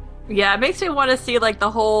Zocalo. Yeah, it makes me want to see the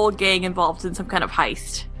whole gang involved in some kind of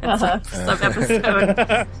heist in some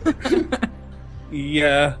episode.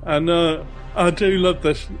 Yeah, and I do love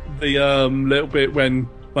the little bit when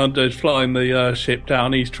Londo's flying the ship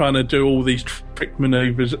down. He's trying to do all these trick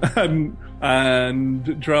maneuvers, and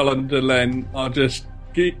Drell and Delenn are just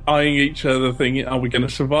eyeing each other, thinking, "Are we going to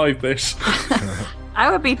survive this?" I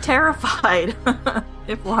would be terrified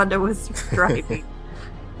if Londo was driving.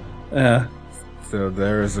 Yeah. So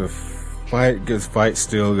there's a good fight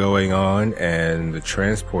still going on, and the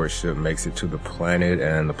transport ship makes it to the planet,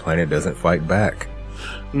 and the planet doesn't fight back.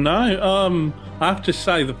 No, I have to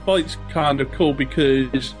say the fight's kind of cool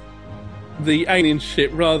because the alien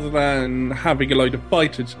ship, rather than having a load of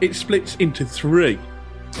fighters, it splits into three.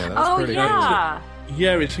 Yeah, that's pretty cool.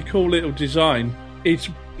 Yeah, it's a cool little design. It's,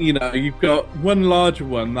 you've got one larger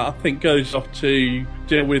one that I think goes off to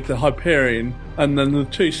deal with the Hyperion, and then the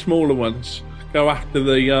two smaller ones go after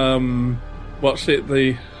the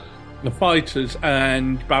fighters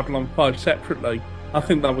and Babylon 5 separately. I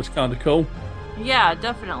think that was kind of cool. Yeah,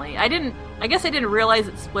 definitely. I guess I didn't realize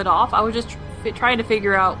it split off. I was just trying to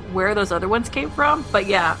figure out where those other ones came from. But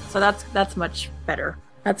yeah, so that's much better.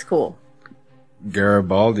 That's cool.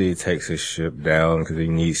 Garibaldi takes his ship down because he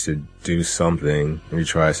needs to do something, and he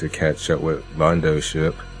tries to catch up with Londo's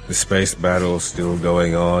ship. The space battle is still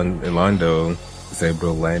going on, and Londo is able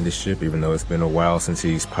to land his ship even though it's been a while since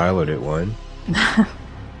he's piloted one.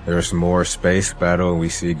 There's more space battle, and we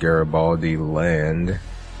see Garibaldi land.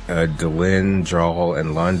 Delenn, Drell,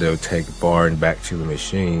 and Londo take Varn back to the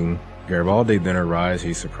machine. Garibaldi then arrives.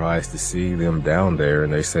 He's surprised to see them down there,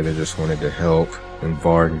 and they say they just wanted to help, and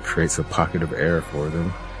Varn creates a pocket of air for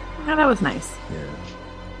them. Yeah, that was nice. Yeah.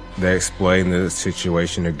 They explain the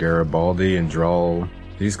situation to Garibaldi, and Drell,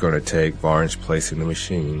 he's going to take Varn's place in the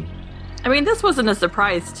machine. I mean, this wasn't a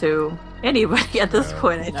surprise to anybody at this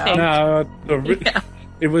point, I think. No,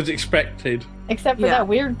 it was expected. Except for that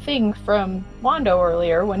weird thing from Londo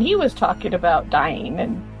earlier when he was talking about dying,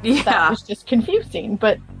 and that was just confusing.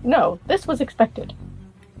 But no, this was expected.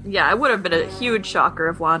 Yeah, it would have been a huge shocker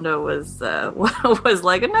if Londo was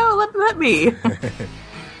like, no, let me.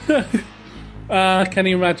 Can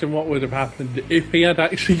you imagine what would have happened if he had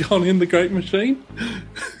actually gone in the Great Machine?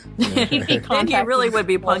 He'd be then he really would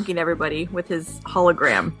be punking everybody with his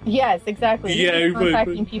hologram. Yes, exactly. He'd be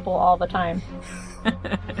contacting people all the time.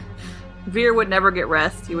 Veer would never get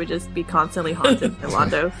rest. He would just be constantly haunted by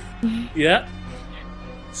Londo. Yeah.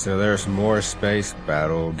 So there's more space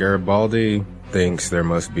battle. Garibaldi thinks there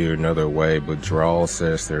must be another way, but Drell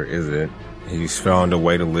says there isn't. He's found a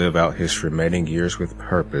way to live out his remaining years with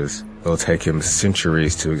purpose. It'll take him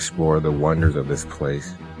centuries to explore the wonders of this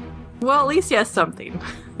place. Well, at least he has something.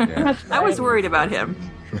 Yeah. I was worried about him.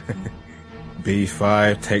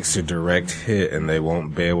 B5 takes a direct hit, and they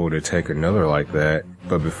won't be able to take another like that.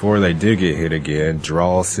 But before they do get hit again,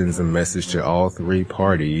 Drawl sends a message to all three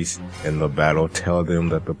parties in the battle, telling them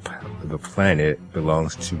that the planet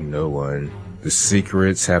belongs to no one. The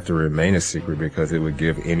secrets have to remain a secret because it would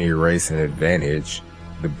give any race an advantage.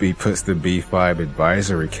 Puts the B5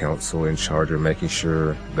 Advisory Council in charge of making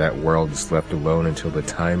sure that world is left alone until the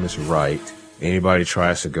time is right. Anybody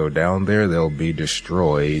tries to go down there, they'll be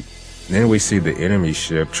destroyed. Then we see the enemy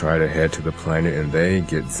ship try to head to the planet, and they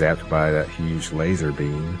get zapped by that huge laser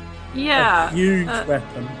beam. Yeah. A huge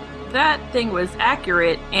weapon. That thing was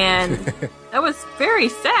accurate, and that was very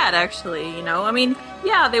sad, actually. You know, I mean,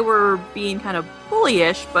 yeah, they were being kind of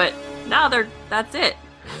bullyish, but now that's it.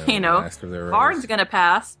 Yeah, you know, Varn's race. gonna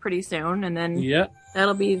pass pretty soon, and then Yeah.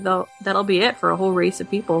 that'll be it for a whole race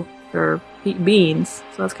of people or beings.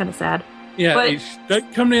 So that's kind of sad. Yeah, But- it's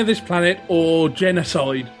don't come near this planet or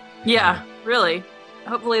genocide. Yeah, really.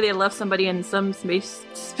 Hopefully they left somebody in some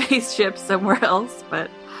spaceship somewhere else.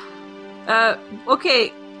 But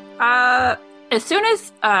okay. As soon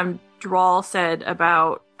as Drawl said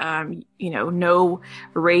about no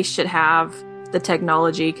race should have the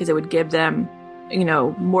technology because it would give them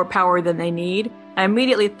more power than they need, I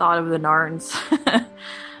immediately thought of the Narns.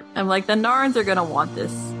 I'm like, the Narns are gonna want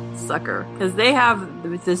this sucker because they have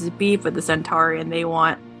this beef with the Centauri, and they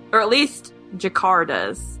want, or at least Jakar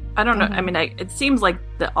does. I don't know. I mean, it seems like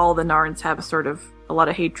all the Narns have sort of a lot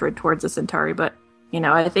of hatred towards the Centauri, but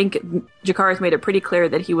I think Jakar has made it pretty clear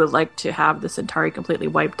that he would like to have the Centauri completely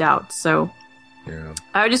wiped out. So Yeah.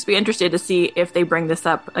 I would just be interested to see if they bring this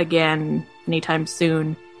up again anytime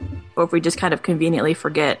soon, or if we just kind of conveniently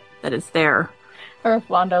forget that it's there. Or if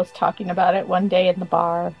Wando's talking about it one day in the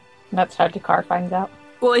bar, and that's how Jakar finds out.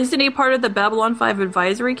 Well, isn't he part of the Babylon 5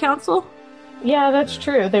 Advisory Council? Yeah, that's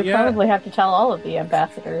true. They Yeah. probably have to tell all of the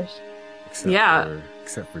ambassadors.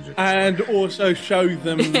 Except for Jakar. And also show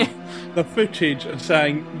them the footage and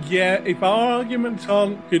saying, yeah, if our arguments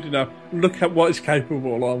aren't good enough, look at what it's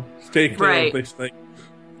capable of. Stay clear Right. of this thing.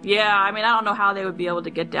 Yeah, I mean, I don't know how they would be able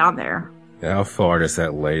to get down there. How far does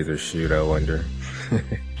that laser shoot, I wonder?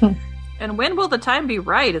 And when will the time be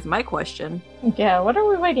right is my question. Yeah, what are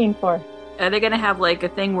we waiting for? Are they going to have like a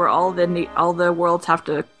thing where all the worlds have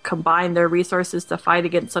to combine their resources to fight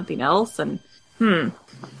against something else? And I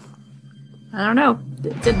don't know.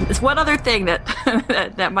 It's one other thing that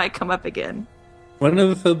that might come up again. One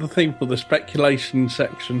other thing for the speculation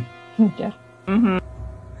section. Yeah.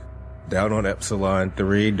 Down on Epsilon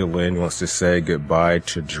 3, Delenn wants to say goodbye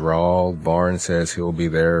to Drawl. Varn says he'll be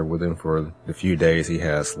there with him for the few days he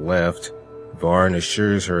has left. Varn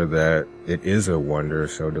assures her that it is a wonder,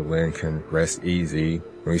 so Delenn can rest easy.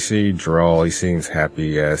 We see Drawl, he seems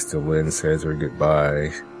happy as Delenn says her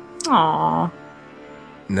goodbye. Aww.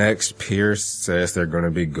 Next, Pierce says they're going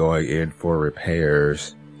to be going in for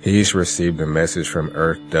repairs. He's received a message from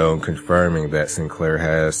Earth Dome confirming that Sinclair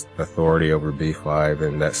has authority over B5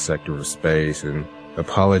 in that sector of space, and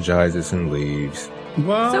apologizes and leaves.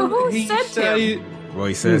 Well, So who he sent him? Well,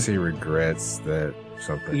 he says he regrets that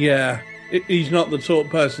something. Yeah, he's not the sort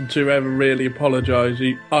of person to ever really apologise.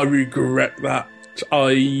 I regret that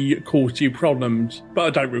I caused you problems,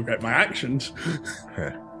 but I don't regret my actions.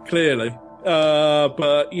 Clearly.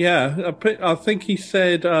 But yeah, I think he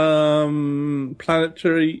said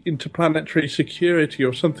interplanetary security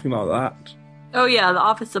or something like that. Oh yeah, the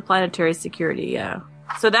Office of Planetary Security. Yeah.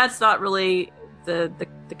 So that's not really the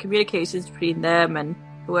communications between them and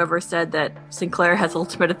whoever said that Sinclair has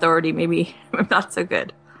ultimate authority. Maybe not so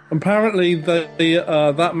good. Apparently,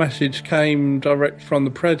 that message came direct from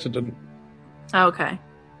the president. Okay.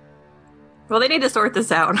 Well, they need to sort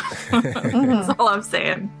this out. That's all I'm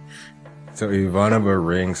saying. So Ivanova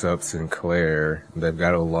rings up Sinclair. They've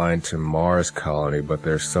got a line to Mars colony, but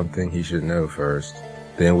there's something he should know first.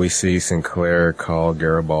 Then we see Sinclair call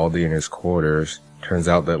Garibaldi in his quarters. Turns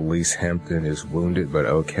out that Lise Hampton is wounded but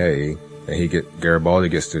okay. And Garibaldi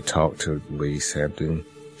gets to talk to Lise Hampton.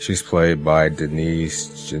 She's played by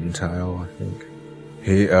Denise Gentile, I think.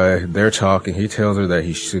 They're talking. He tells her that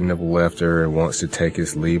he shouldn't have left her and wants to take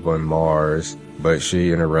his leave on Mars. But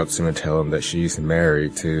she interrupts him and tells him that she's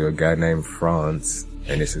married to a guy named Franz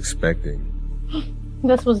and is expecting.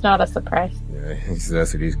 This was not a surprise. Yeah, he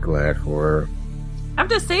says that he's glad for her. I have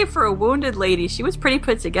to say, for a wounded lady, she was pretty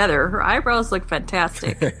put together. Her eyebrows looked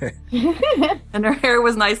fantastic. And her hair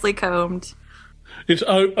was nicely combed.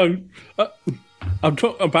 I'm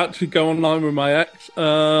about to go online with my ex.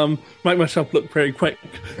 Make myself look pretty quick.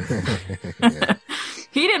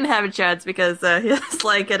 He didn't have a chance because he was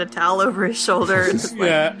like had a towel over his shoulder and just, like,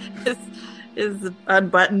 Yeah. his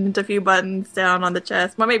unbuttoned a few buttons down on the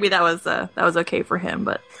chest. Well, maybe that was okay for him,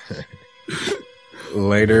 but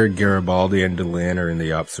Later, Garibaldi and Delenn are in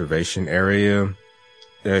the observation area.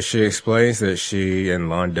 She explains that she and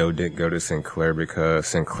Londo didn't go to Sinclair because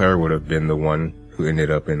Sinclair would have been the one who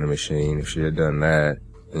ended up in the machine if she had done that.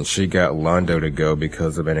 And she got Londo to go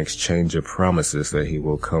because of an exchange of promises that he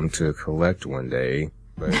will come to collect one day.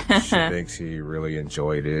 But she thinks he really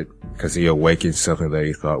enjoyed it because he awakened something that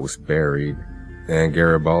he thought was buried. And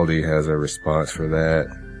Garibaldi has a response for that.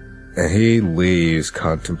 And he leaves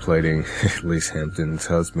contemplating Lise Hampton's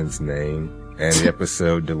husband's name. And the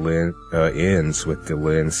episode ends with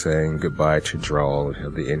Delenn saying goodbye to Drawl and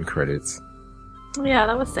have the end credits. Yeah,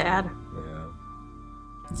 that was sad. Yeah.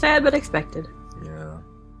 Sad but expected. Yeah.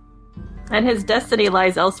 And his destiny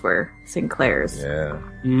lies elsewhere, Sinclair's. Yeah.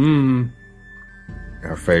 Mm.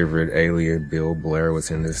 Our favorite alien, Bill Blair,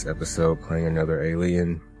 was in this episode playing another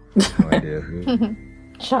alien. No idea who.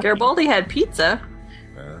 Garibaldi had pizza.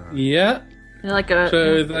 Yeah. In like a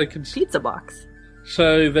So they can. pizza box.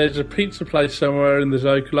 So there's a pizza place somewhere in the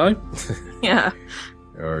Zocalo. Yeah.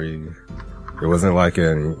 Or it wasn't like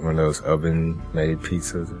one of those oven-made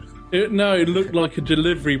pizzas or something. No, it looked like a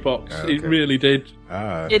delivery box. Okay. It really did.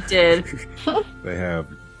 It did. They have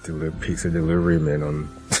pizza delivery men on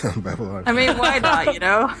Babylon. I mean, why not, you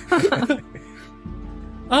know?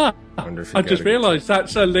 I just realised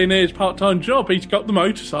that's Linnaeus' part-time job. He's got the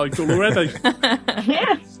motorcycle already.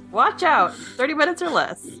 Yes. Watch out. 30 minutes or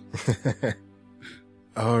less.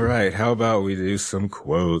 All right, how about we do some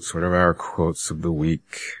quotes? What are our quotes of the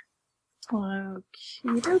week? Okie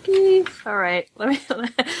dokie. All right.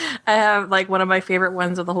 I have like one of my favorite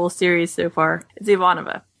ones of the whole series so far. It's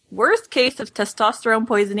Ivanova. Worst case of testosterone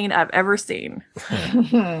poisoning I've ever seen.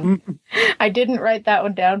 I didn't write that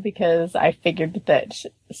one down because I figured that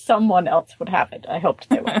someone else would have it. I hoped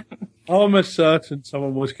they would. I'm almost certain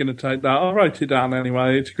someone was going to take that. I wrote it down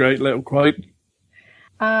anyway. It's a great little quote.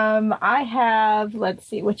 I have, let's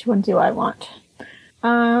see, which one do I want?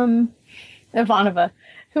 Ivanova.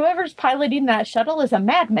 Whoever's piloting that shuttle is a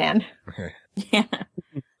madman. Yeah.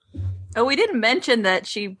 Oh, we didn't mention that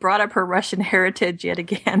she brought up her Russian heritage yet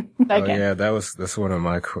again. Oh yeah, that's one of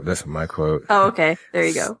that's my quote. Oh, okay. There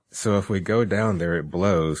you go. So if we go down there, it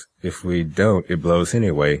blows. If we don't, it blows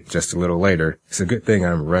anyway, just a little later. It's a good thing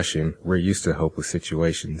I'm Russian. We're used to hopeless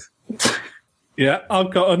situations. Yeah,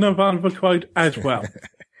 I've got another Ivanova quote as well.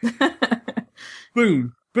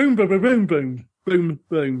 Boom, boom, boom, boom, boom, boom, boom,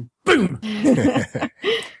 boom, boom.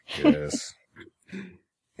 Yes.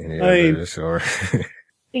 Any others or?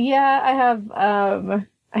 Yeah,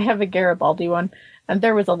 I have a Garibaldi one, and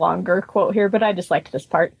there was a longer quote here, but I just liked this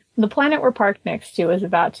part. The planet we're parked next to is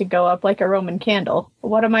about to go up like a Roman candle.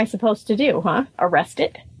 What am I supposed to do, huh? Arrest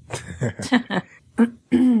it?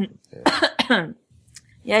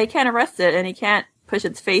 Yeah, he can't arrest it, and he can't push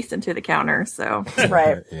its face into the counter, so.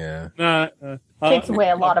 Right. Yeah. No. Takes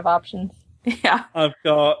away a lot of options. Yeah. I've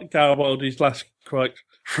got Garibaldi's last quote.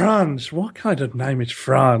 Franz, what kind of name is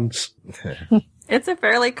Franz? It's a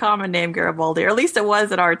fairly common name, Garibaldi, or at least it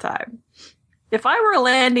was at our time. If I were a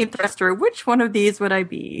landing thruster, which one of these would I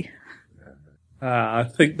be? I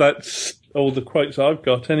think that's all the quotes I've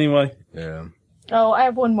got anyway. Yeah. Oh, I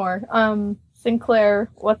have one more.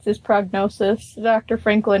 Sinclair, what's his prognosis? Dr.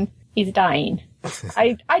 Franklin, he's dying.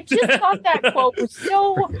 I just thought that quote was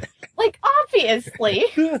so, like, obviously.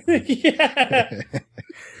 Yeah.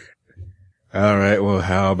 All right, well,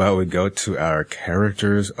 how about we go to our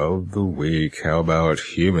characters of the week? How about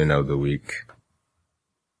human of the week?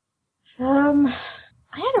 I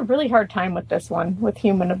had a really hard time with this one, with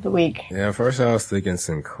human of the week. Yeah, first I was thinking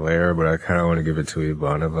Sinclair, but I kind of want to give it to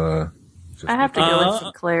Ivanova. I have to go with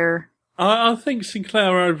Sinclair. I think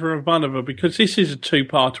Sinclair over Ivanova because this is a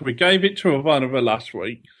two-parter. We gave it to Ivanova last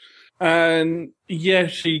week. And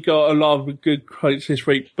yes, she got a lot of good quotes this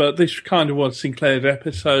week, but this kind of was Sinclair's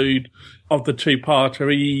episode of the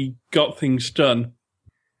two-parter. He got things done.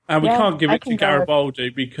 And we can't give it to Garibaldi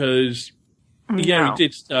because, he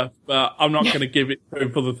did stuff, but I'm not going to give it to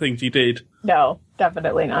him for the things he did. No,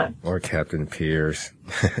 definitely not. Or Captain Pierce.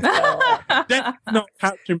 That's not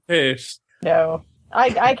Captain Pierce. No.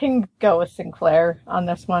 I can go with Sinclair on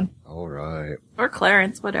this one. All right. Or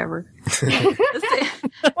Clarence, whatever. When in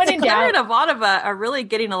Sinclair and doubt. Ivanova are really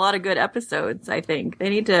getting a lot of good episodes, I think. They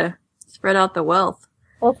need to spread out the wealth.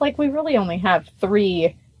 Well, it's like we really only have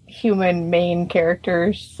 3 human main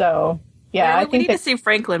characters, so yeah, I we think need to see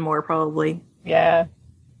Franklin more, probably. Yeah.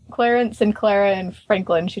 Clarence and Clara and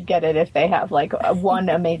Franklin should get it if they have like one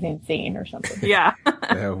amazing scene or something. Yeah.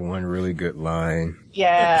 They have one really good line.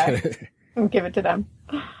 Yeah. I'll give it to them.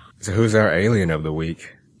 So who's our alien of the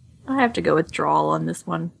week? I have to go with Drawl on this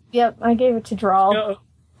one. Yep, I gave it to Drawl.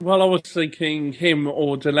 Well, I was thinking him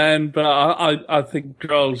or Delenn, but I think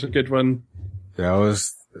Droll's a good one. Yeah, I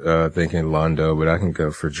was thinking Londo, but I can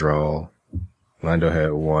go for Droll. Londo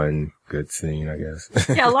had one good scene, I guess.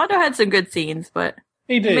 Yeah, Londo had some good scenes, but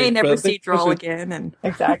he did, may never see Droll again. And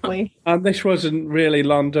Exactly. And this wasn't really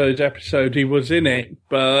Londo's episode. He was in it,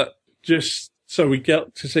 but just so we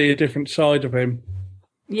get to see a different side of him.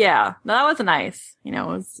 yeah, no, that was nice. It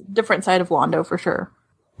was a different side of Londo for sure.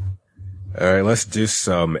 All right, let's do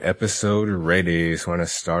some episode ratings. Want to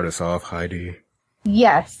start us off, Heidi?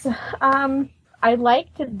 Yes. I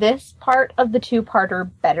liked this part of the two-parter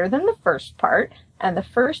better than the first part. And the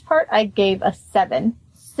first part I gave a 7.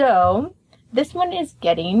 So this one is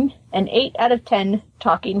getting an 8 out of 10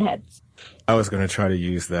 talking heads. I was going to try to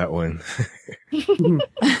use that one.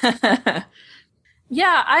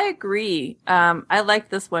 Yeah, I agree. I like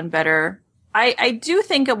this one better. I do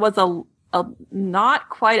think it was a not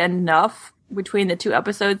quite enough between the two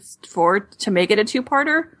episodes to make it a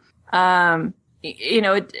two-parter. I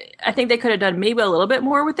think they could have done maybe a little bit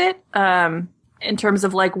more with it, in terms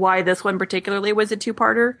of like why this one particularly was a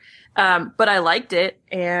two-parter. But I liked it,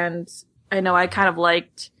 and I know I kind of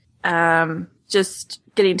liked, just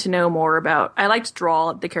getting to know more about, I liked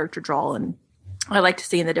the character Droll, and I liked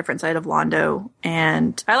seeing the different side of Londo,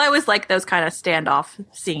 and I always like those kind of standoff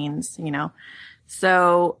scenes,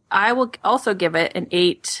 So I will also give it an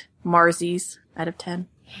 8 Marzies out of 10.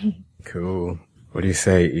 Cool. What do you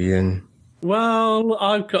say, Ian? Well,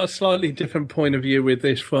 I've got a slightly different point of view with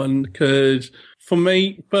this one, because for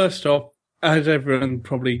me, first off, as everyone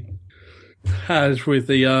probably has with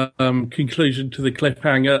the conclusion to the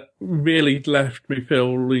cliffhanger, really left me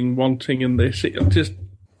feeling wanting in this.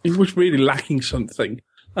 It was really lacking something.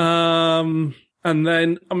 And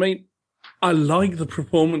then, I like the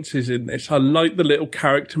performances in this. I like the little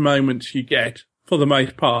character moments you get, for the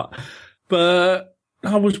most part. But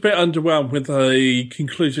I was a bit underwhelmed with the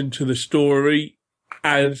conclusion to the story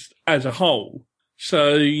as a whole.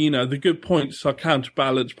 So, the good points are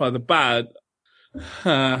counterbalanced by the bad.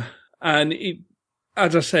 And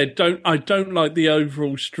as I said, I don't like the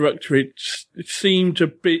overall structure. It seemed a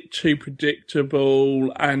bit too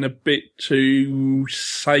predictable and a bit too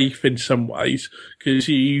safe in some ways, because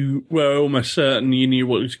you were almost certain you knew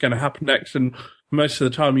what was going to happen next, and most of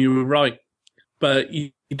the time you were right. But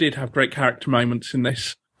you did have great character moments in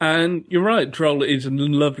this. And you're right, Droll is a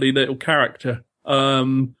lovely little character.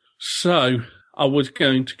 So I was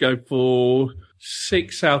going to go for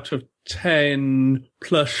 6 out of 10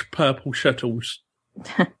 plush purple shuttles.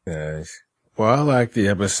 Nice. Well, I like the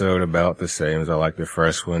episode about the same as I like the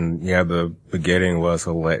first one. Yeah, the beginning was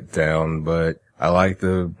a letdown, but I like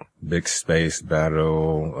the big space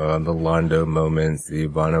battle, the Londo moments, the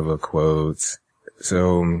Ivanova quotes.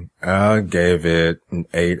 So I gave it an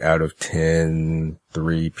 8 out of 10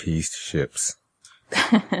 3-piece ships.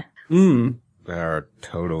 Our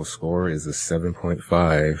total score is a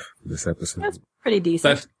 7.5 this episode. That's pretty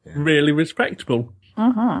decent. That's really respectable.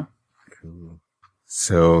 Uh-huh. Cool.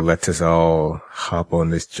 So let us all hop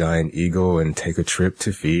on this giant eagle and take a trip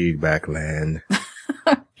to Feedback Land.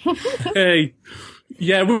 Hey,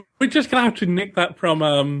 yeah, we're just going to have to nick that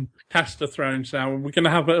from Cast of Thrones now. We're going to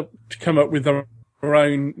have to come up with our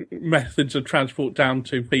own methods of transport down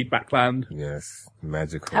to Feedback Land. Yes,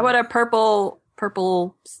 magical. How about a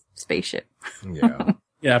purple spaceship? Yeah.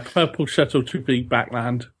 Yeah, purple shuttle to Feedback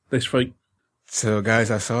Land this week. So guys,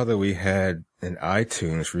 I saw that we had an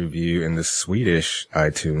iTunes review in the Swedish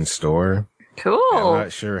iTunes store. Cool. I'm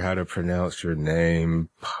not sure how to pronounce your name.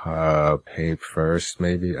 Pape first,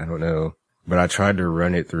 maybe? I don't know. But I tried to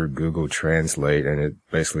run it through Google Translate, and it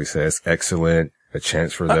basically says, excellent, a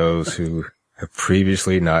chance for those who have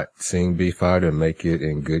previously not seen B5 to make it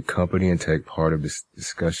in good company and take part of this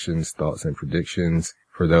discussions, thoughts, and predictions.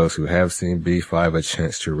 For those who have seen B5, a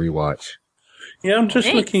chance to rewatch. Yeah, I'm just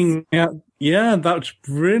looking at, yeah, that's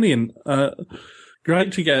brilliant.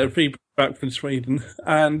 Great to get feedback from Sweden.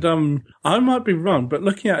 And I might be wrong, but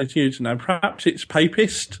looking at his username, perhaps it's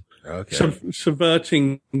Papist. Okay.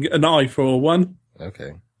 Subverting an I for one.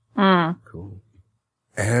 Okay. Cool.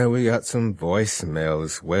 And we got some voicemail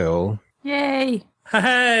as well. Yay.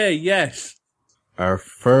 Hey, yes. Our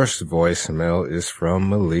first voicemail is from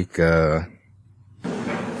Malika.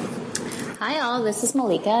 Hi all, this is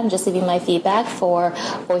Malika. I'm just leaving my feedback for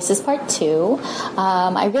Voices Part 2.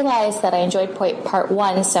 I realized that I enjoyed Part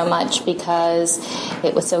 1 so much because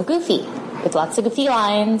it was so goofy, with lots of goofy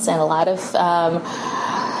lines and a lot of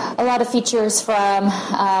a lot of features from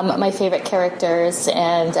my favorite characters,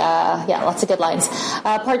 and lots of good lines.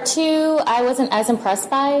 Part 2, I wasn't as impressed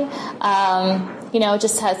by.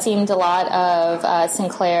 Just seemed a lot of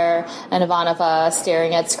Sinclair and Ivanova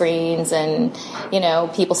staring at screens, and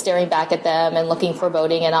people staring back at them and looking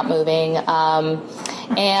foreboding and not moving.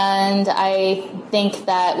 And I think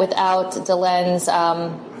that without Delenn's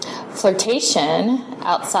flirtation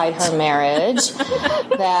outside her marriage,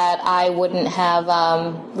 that I wouldn't have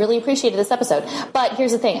really appreciated this episode. But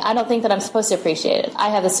here's the thing. I don't think that I'm supposed to appreciate it. I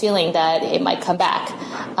have this feeling that it might come back.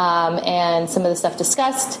 And some of the stuff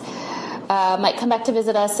discussed might come back to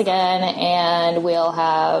visit us again, and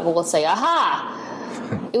we'll say,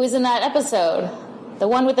 aha, it was in that episode, the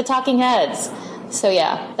one with the talking heads. So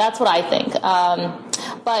yeah, that's what I think.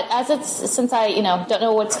 But since I don't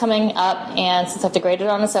know what's coming up, and since I have to grade it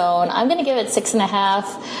on its own, I'm going to give it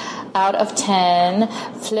 6.5 out of 10.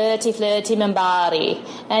 Flirty Minbari.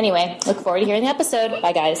 Anyway, look forward to hearing the episode.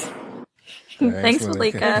 Bye, guys. Thanks,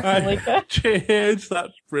 Malika. Cheers.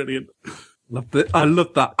 That's brilliant. I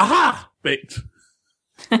love that. Aha! Bit.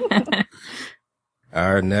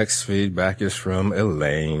 Our next feedback is from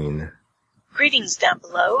Elaine. Greetings down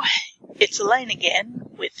below. It's Elaine again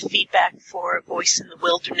with feedback for Voice in the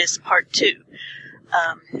Wilderness Part 2.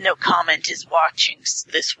 No comment is watching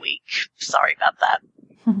this week. Sorry about that.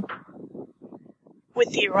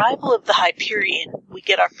 With the arrival of the Hyperion, we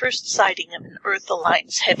get our first sighting of an Earth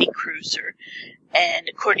Alliance heavy cruiser, and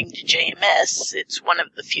according to JMS, it's one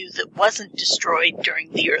of the few that wasn't destroyed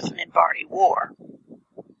during the Earth-Minbari War.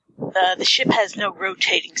 The ship has no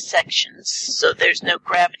rotating sections, so there's no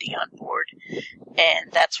gravity on board,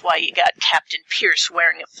 and that's why you got Captain Pierce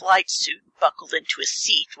wearing a flight suit buckled into a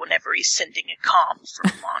seat whenever he's sending a comm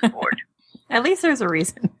from on board. At least there's a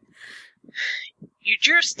reason. Your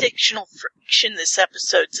jurisdictional friction this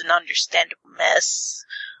episode's an understandable mess.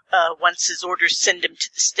 Once his orders send him to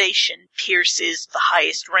the station, Pierce is the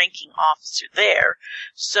highest-ranking officer there,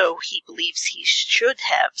 so he believes he should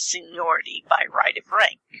have seniority by right of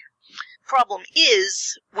rank. Problem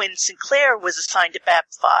is, when Sinclair was assigned to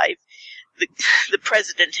BAP-5, the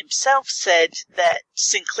president himself said that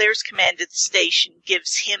Sinclair's command of the station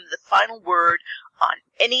gives him the final word on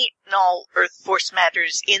any and all Earth Force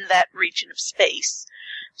matters in that region of space,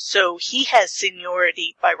 so he has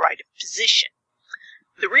seniority by right of position.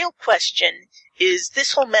 The real question is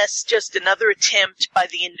this whole mess just another attempt by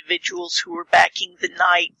the individuals who were backing the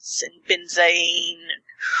Knights and Benzane,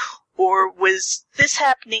 or was this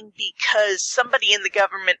happening because somebody in the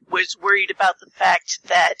government was worried about the fact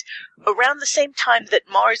that around the same time that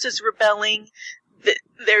Mars is rebelling,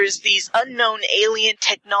 there's these unknown alien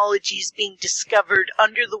technologies being discovered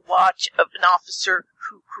under the watch of an officer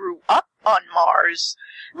who grew up on Mars?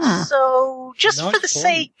 So, just for the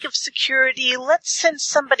sake of security, let's send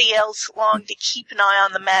somebody else along to keep an eye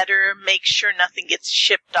on the matter, make sure nothing gets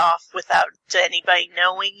shipped off without anybody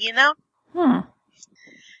knowing,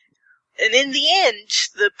 And in the end,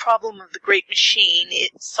 the problem of the Great Machine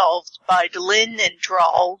is solved by Delenn and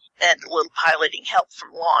Draal, and a little piloting help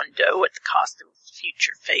from Londo at the cost of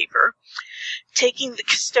future favor, taking the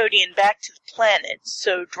custodian back to the planet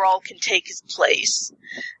so Draal can take his place.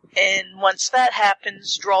 And once that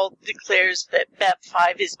happens, Draal declares that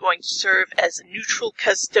BAP-5 is going to serve as a neutral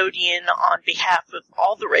custodian on behalf of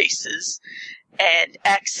all the races, and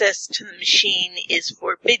access to the machine is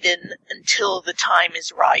forbidden until the time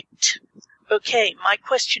is right. Okay, my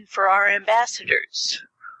question for our ambassadors.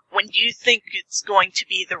 When do you think it's going to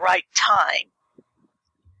be the right time?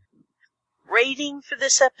 Rating for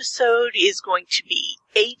this episode is going to be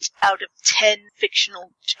 8 out of 10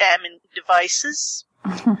 fictional jamming devices.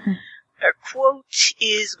 Our quote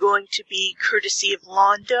is going to be courtesy of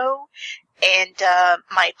Londo, and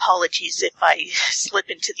my apologies if I slip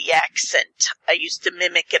into the accent. I used to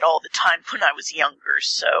mimic it all the time when I was younger,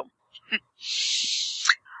 so...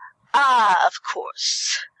 of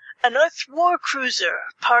course. An Earth war cruiser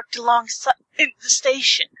parked alongside the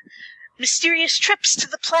station. Mysterious trips to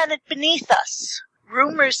the planet beneath us.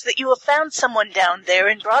 Rumors that you have found someone down there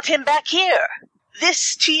and brought him back here.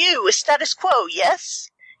 This, to you, is status quo,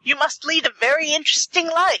 yes? You must lead a very interesting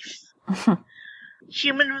life.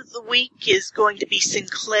 Human of the Week is going to be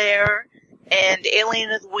Sinclair, and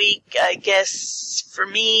Alien of the Week, I guess, for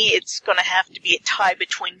me, it's going to have to be a tie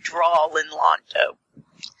between Draal and Londo.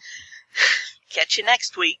 Catch you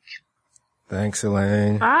next week. Thanks,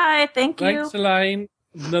 Elaine. Bye, thank you. Thanks, Elaine.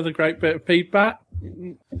 Another great bit of feedback.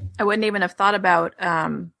 I wouldn't even have thought about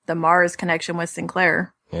the Mars connection with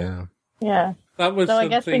Sinclair. Yeah. Yeah. That was So I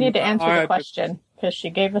guess we need to answer the question. because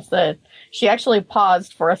she gave us she actually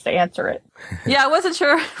paused for us to answer it. Yeah, I wasn't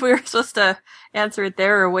sure if we were supposed to answer it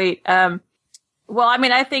there or wait. Well, I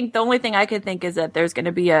mean, I think the only thing I could think is that there's going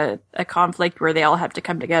to be a conflict where they all have to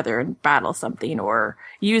come together and battle something or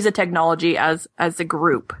use a technology as a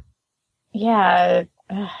group. Yeah,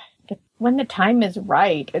 when the time is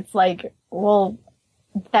right. It's like, well,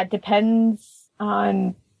 that depends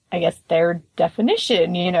on, I guess, their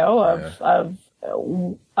definition, of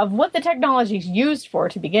what the technology is used for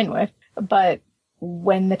to begin with. But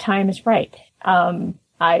when the time is right,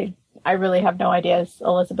 I really have no ideas.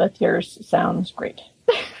 Elizabeth, yours sounds great.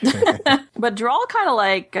 But Droll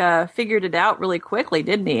kind of figured it out really quickly,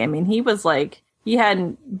 didn't he? I mean, he was like, he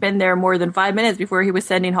hadn't been there more than 5 minutes before he was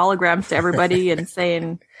sending holograms to everybody and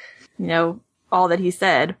saying, all that he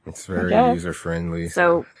said. It's very user-friendly.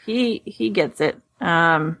 So he gets it.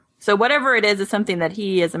 So whatever it is something that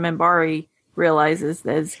he, as a Minbari, realizes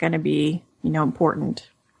that is going to be, important.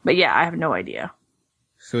 But yeah, I have no idea.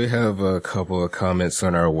 So we have a couple of comments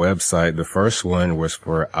on our website. The first one was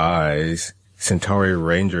for Eyes. Centauri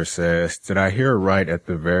Ranger says, did I hear right at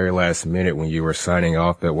the very last minute when you were signing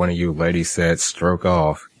off that one of you ladies said stroke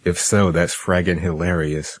off? If so, that's fragging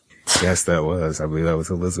hilarious. Yes, that was. I believe that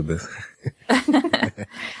was Elizabeth.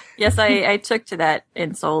 Yes, I took to that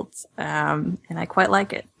insult, and I quite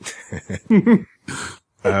like it.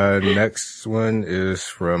 Next one is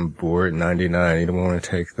from Board99. You don't want to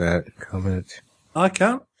take that comment? I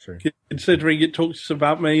can't, sure. Considering it talks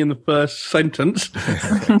about me in the first sentence.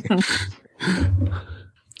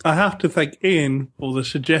 I have to thank Ian for the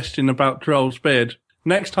suggestion about Droll's beard.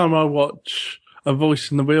 Next time I watch A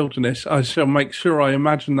Voice in the Wilderness, I shall make sure I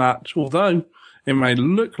imagine that, although it may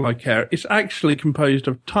look like hair, it's actually composed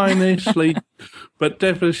of tiny, sleek, but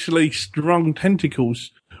devilishly strong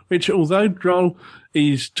tentacles, which, although Droll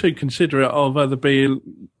is too considerate of other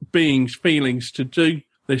beings' feelings to do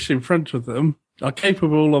this in front of them, are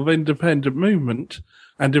capable of independent movement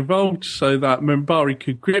and evolved so that Minbari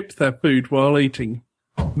could grip their food while eating.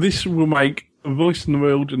 This will make A Voice in the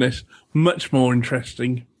Wilderness much more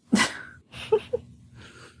interesting.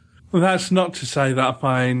 That's not to say that I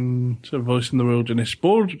find A Voice in the Wilderness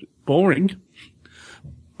boring,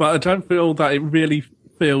 but I don't feel that it really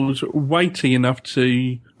feels weighty enough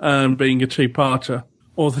to being a two-parter,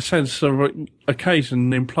 or the sense of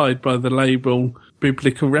occasion implied by the label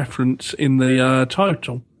biblical reference in the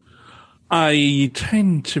title. I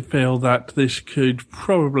tend to feel that this could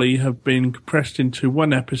probably have been compressed into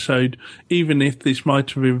one episode, even if this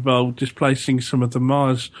might have involved displacing some of the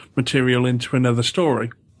Mars material into another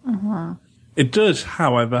story. Uh-huh. It does,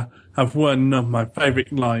 however, have one of my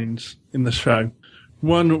favourite lines in the show,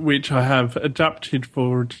 one which I have adapted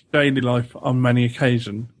for daily life on many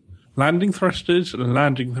occasions. Landing thrusters.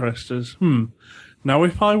 Now,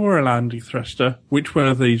 if I were a landing thruster, which one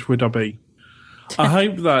of these would I be? I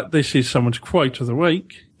hope that this is someone's quote of the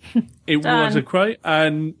week. It was a quote,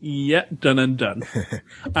 and done and done.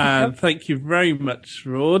 And thank you very much,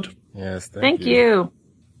 Rod. Yes, thank you.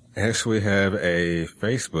 Next, we have a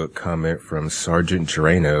Facebook comment from Sergeant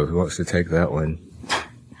Drano. Who wants to take that one?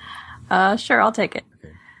 Sure, I'll take it.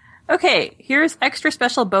 Okay, here's extra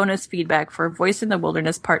special bonus feedback for Voice in the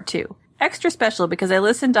Wilderness Part 2. Extra special because I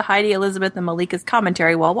listened to Heidi, Elizabeth, and Malika's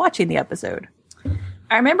commentary while watching the episode.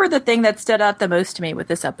 I remember the thing that stood out the most to me with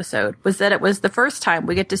this episode was that it was the first time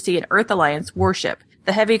we get to see an Earth Alliance warship,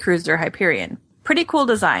 the heavy cruiser Hyperion. Pretty cool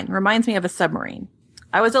design, reminds me of a submarine.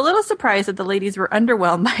 I was a little surprised that the ladies were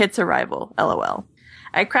underwhelmed by its arrival, lol.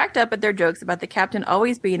 I cracked up at their jokes about the captain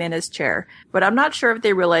always being in his chair, but I'm not sure if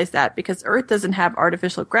they realize that because Earth doesn't have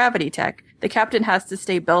artificial gravity tech, the captain has to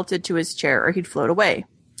stay belted to his chair or he'd float away.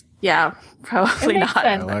 Yeah, probably not.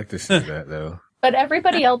 Sense. I like to see that, though. But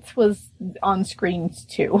everybody else was on screens,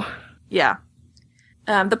 too. Yeah.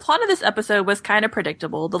 The plot of this episode was kind of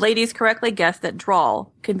predictable. The ladies correctly guessed that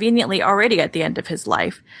Droll, conveniently already at the end of his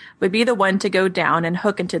life, would be the one to go down and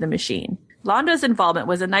hook into the machine. Londo's involvement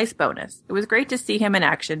was a nice bonus. It was great to see him in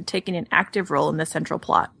action, taking an active role in the central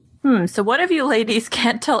plot. So one of you ladies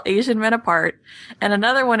can't tell Asian men apart, and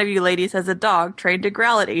another one of you ladies has a dog trained to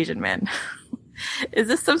growl at Asian men. Is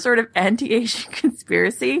this some sort of anti-Asian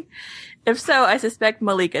conspiracy? If so, I suspect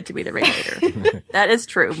Malika to be the ringleader. That is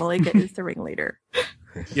true. Malika is the ringleader.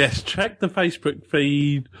 Yes, check the Facebook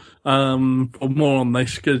feed for more on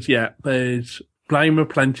this, because, there's blame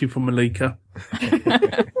aplenty for Malika.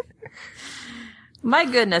 My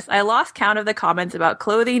goodness, I lost count of the comments about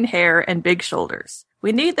clothing, hair, and big shoulders.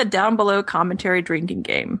 We need the down below commentary drinking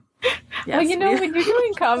game. Yes, well, when you're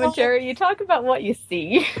doing commentary, you talk about what you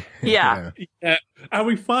see. Yeah. And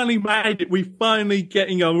we finally made it. We're finally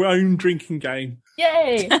getting our own drinking game.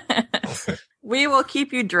 Yay! We will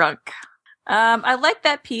keep you drunk. I like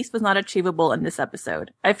that peace was not achievable in this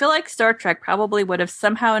episode. I feel like Star Trek probably would have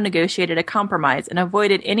somehow negotiated a compromise and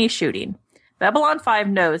avoided any shooting. Babylon 5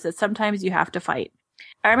 knows that sometimes you have to fight.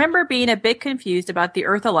 I remember being a bit confused about the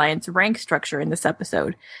Earth Alliance rank structure in this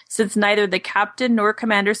episode, since neither the captain nor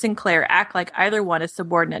Commander Sinclair act like either one is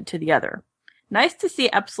subordinate to the other. Nice to see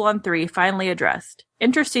Epsilon 3 finally addressed.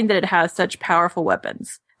 Interesting that it has such powerful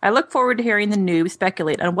weapons. I look forward to hearing the noob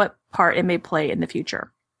speculate on what part it may play in the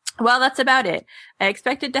future. Well, that's about it. I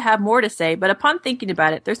expected to have more to say, but upon thinking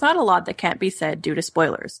about it, there's not a lot that can be said due to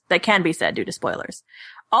spoilers.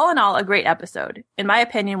 All in all, a great episode. In my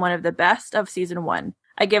opinion, one of the best of season 1.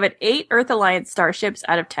 I give it 8 Earth Alliance starships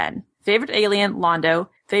out of 10. Favorite alien, Londo.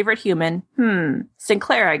 Favorite human,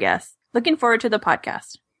 Sinclair, I guess. Looking forward to the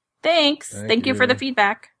podcast. Thanks. Thank you for the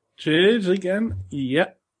feedback. Cheers again.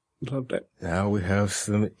 Yep. Loved it. Now we have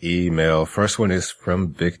some email. First one is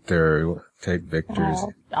from Victor. Take Victor's.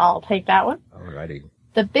 I'll take that one. Alrighty.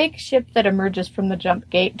 The big ship that emerges from the jump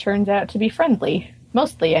gate turns out to be friendly.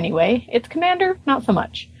 Mostly, anyway. Its commander, not so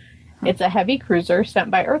much. It's a heavy cruiser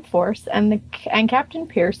sent by Earth Force, and Captain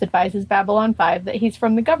Pierce advises Babylon 5 that he's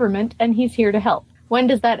from the government and he's here to help. When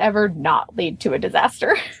does that ever not lead to a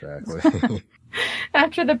disaster? Exactly.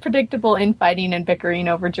 After the predictable infighting and bickering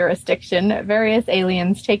over jurisdiction, various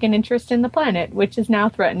aliens take an interest in the planet, which is now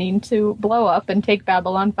threatening to blow up and take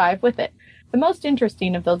Babylon 5 with it. The most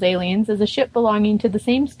interesting of those aliens is a ship belonging to the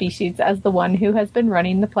same species as the one who has been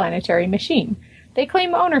running the planetary machine. They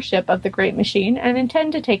claim ownership of the great machine and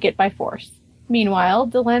intend to take it by force. Meanwhile,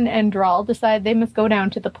 Delenn and Drall decide they must go down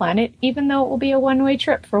to the planet, even though it will be a one-way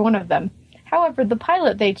trip for one of them. However, the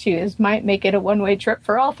pilot they choose might make it a one-way trip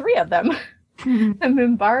for all 3 of them. The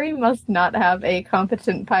Minbari must not have a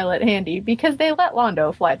competent pilot handy because they let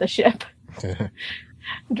Londo fly the ship.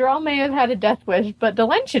 Drall may have had a death wish, but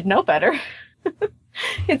Delenn should know better.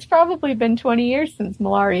 It's probably been 20 years since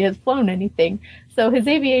Mollari has flown anything, so his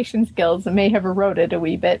aviation skills may have eroded a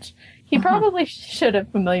wee bit. He probably should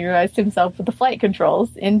have familiarized himself with the flight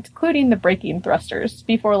controls, including the braking thrusters,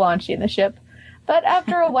 before launching the ship. But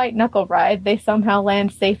after a white-knuckle ride, they somehow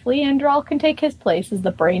land safely, and Drall can take his place as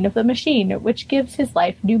the brain of the machine, which gives his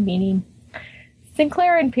life new meaning.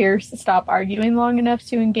 Sinclair and Pierce stop arguing long enough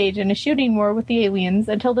to engage in a shooting war with the aliens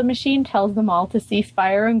until the machine tells them all to cease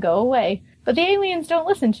fire and go away. But the aliens don't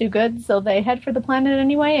listen too good, so they head for the planet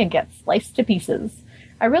anyway and get sliced to pieces.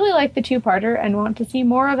 I really like the 2-parter and want to see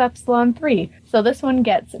more of Epsilon 3, so this one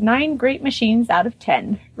gets 9 great machines out of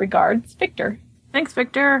 10. Regards, Victor. Thanks,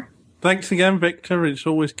 Victor. Thanks again, Victor. It's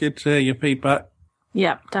always good to hear your feedback.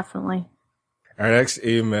 Yep, definitely. Our next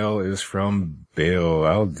email is from Bill.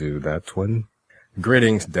 I'll do that one.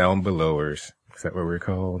 Greetings, down belowers. Is that what we're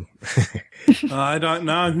called? I don't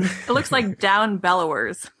know. It looks like down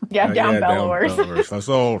bellowers. Yeah, down bellowers. Down bellowers. Let's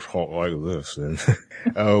all talk like this.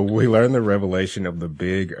 And we learn the revelation of the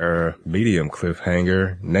big, medium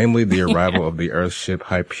cliffhanger, namely the arrival of the Earthship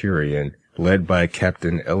Hyperion, led by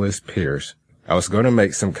Captain Ellis Pierce. I was going to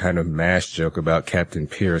make some kind of mash joke about Captain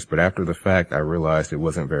Pierce, but after the fact, I realized it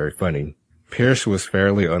wasn't very funny. Pierce was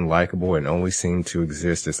fairly unlikable and only seemed to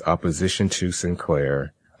exist as opposition to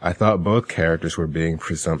Sinclair. I thought both characters were being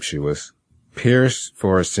presumptuous. Pierce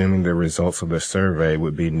for assuming the results of the survey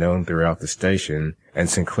would be known throughout the station, and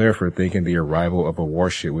Sinclair for thinking the arrival of a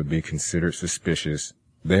warship would be considered suspicious.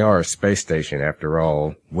 They are a space station after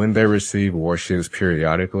all. Wouldn't they receive warships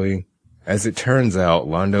periodically? As it turns out,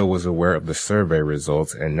 Londo was aware of the survey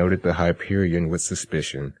results and noted the Hyperion with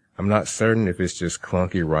suspicion. I'm not certain if it's just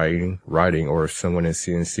clunky writing or if someone in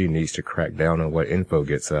CNC needs to crack down on what info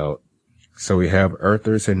gets out. So we have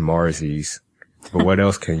Earthers and Marsies, but what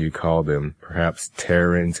else can you call them? Perhaps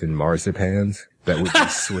Terrans and Marsipans? That would be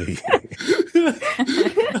sweet.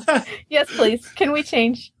 Yes, please. Can we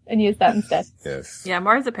change and use that instead? Yes. Yeah,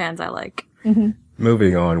 marzipans I like. Mm-hmm.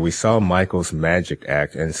 Moving on, we saw Michael's magic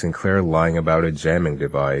act and Sinclair lying about a jamming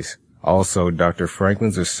device. Also, Dr.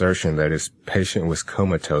 Franklin's assertion that his patient was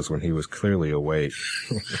comatose when he was clearly awake.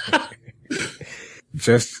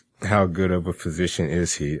 Just how good of a physician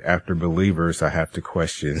is he? After Believers, I have to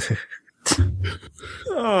question.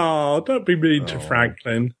 Oh, don't be mean to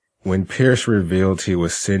Franklin. When Pierce revealed he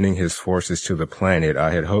was sending his forces to the planet,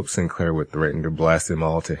 I had hoped Sinclair would threaten to blast them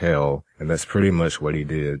all to hell, and that's pretty much what he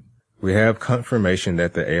did. We have confirmation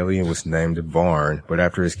that the alien was named Varn, but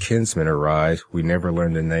after his kinsmen arrived, we never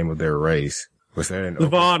learned the name of their race. Was that the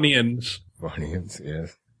Varnians? Varnians,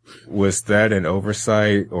 yes. Was that an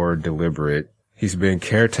oversight or deliberate? He's been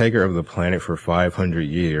caretaker of the planet for 500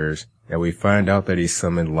 years, and we find out that he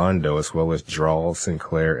summoned Londo as well as Drall,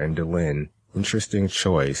 Sinclair, and Delenn. Interesting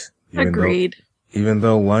choice. Agreed. Even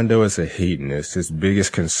though Londo is a hedonist, his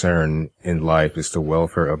biggest concern in life is the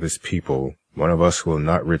welfare of his people. One of us will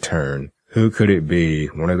not return. Who could it be?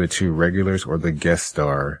 One of the two regulars or the guest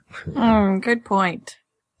star? Good point.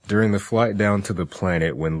 During the flight down to the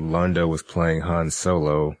planet when Londo was playing Han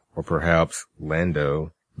Solo, or perhaps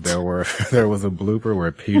Lando, there was a blooper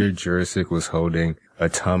where Peter Jurasik was holding a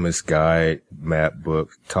Thomas Guide map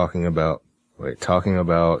book talking the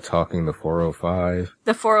 405.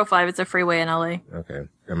 The 405, it's a freeway in LA. Okay.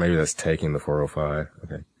 Or maybe that's taking the 405.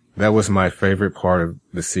 Okay. That was my favorite part of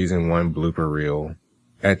the season 1 blooper reel.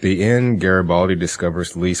 At the end, Garibaldi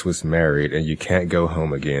discovers Lise was married and you can't go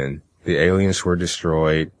home again. The aliens were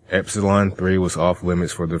destroyed. Epsilon 3 was off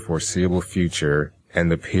limits for the foreseeable future,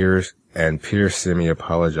 and Peter Simi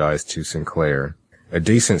apologized to Sinclair. A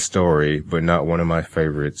decent story, but not one of my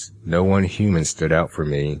favorites. No one human stood out for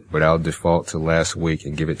me, but I'll default to last week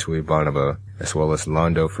and give it to Ivanova, as well as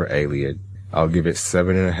Londo for Aliad. I'll give it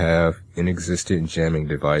 7.5 inexistent jamming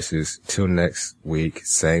devices. Till next week,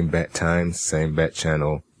 same bat time, same bat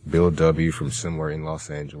channel. Bill W. from somewhere in Los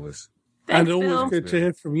Angeles. Thanks, and always Bill. good to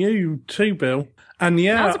hear from you too, Bill. And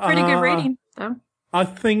yeah, That was a pretty good rating, though. I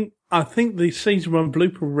think the season 1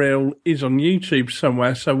 blooper reel is on YouTube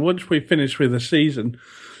somewhere. So once we finish with the season,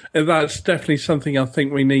 that's definitely something I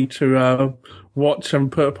think we need to watch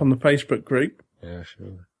and put up on the Facebook group. Yeah,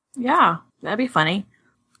 sure. Yeah, that'd be funny.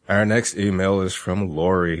 Our next email is from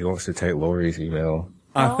Lori. He wants to take Lori's email.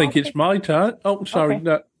 I think okay. it's my turn. Oh, sorry. Okay.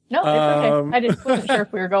 No. No, it's okay. I just wasn't sure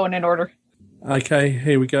if we were going in order. Okay,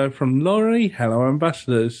 here we go from Laurie. Hello,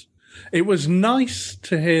 ambassadors. It was nice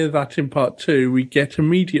to hear that in part 2 we get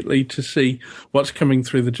immediately to see what's coming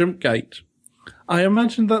through the jump gate. I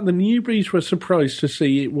imagine that the newbies were surprised to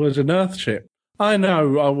see it was an Earth ship. I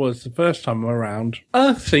know I was the first time around.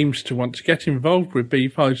 Earth seems to want to get involved with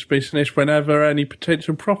B5's business whenever any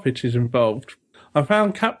potential profit is involved. I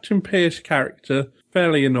found Captain Pierce's character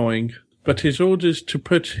fairly annoying, but his orders to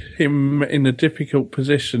put him in a difficult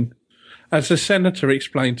position. As the senator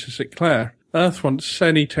explained to Sinclair, Earth wants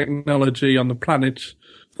any technology on the planet,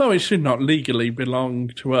 though it should not legally belong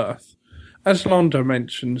to Earth. As Londo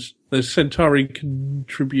mentions, the Centauri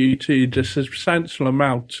contributed a substantial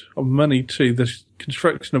amount of money to the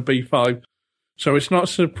construction of B5, so it's not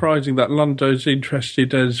surprising that Londo's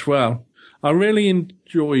interested as well. I really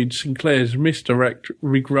enjoyed Sinclair's misdirect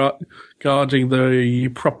regarding the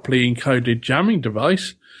properly encoded jamming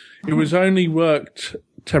device. It was only worked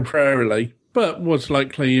temporarily, but was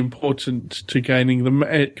likely important to gaining the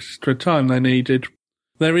extra time they needed.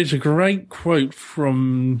 There is a great quote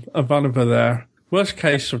from Ivanova there. Worst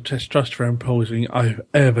case of testosterone poisoning I've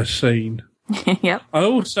ever seen. Yep. I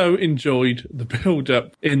also enjoyed the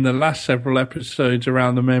build-up in the last several episodes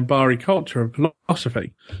around the Minbari culture and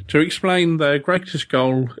philosophy. To explain their greatest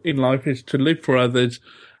goal in life is to live for others,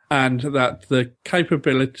 and that the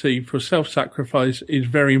capability for self-sacrifice is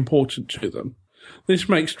very important to them. This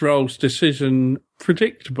makes Droll's decision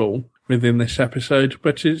predictable within this episode,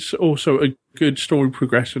 but it's also a good story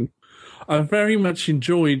progression. I very much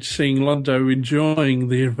enjoyed seeing Londo enjoying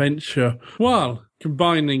the adventure while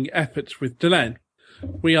combining efforts with Delenn.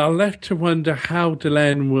 We are left to wonder how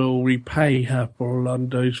Delenn will repay her for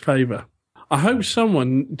Londo's favour. I hope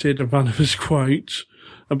someone did Ivanova's quote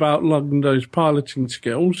about Londo's piloting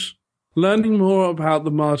skills. Learning more about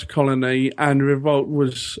the Mars colony and revolt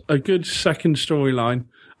was a good second storyline,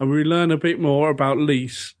 and we learn a bit more about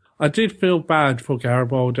Lise. I did feel bad for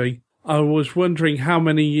Garibaldi. I was wondering how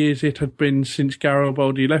many years it had been since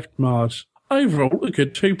Garibaldi left Mars. Overall, a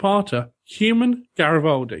good two-parter. Human,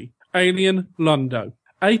 Garibaldi. Alien, Londo.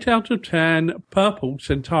 8 out of 10 purple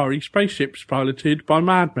Centauri spaceships piloted by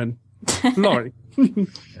madmen. Laurie.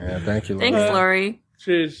 Yeah, thank you, Laurie. Thanks, Laurie.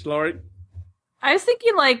 Cheers, Laurie. I was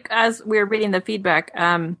thinking, as we were reading the feedback,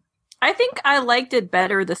 I think I liked it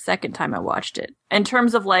better the second time I watched it. In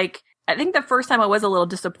terms of, I think the first time I was a little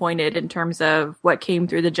disappointed in terms of what came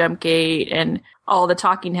through the jump gate and all the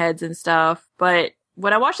talking heads and stuff. But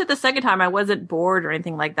when I watched it the second time, I wasn't bored or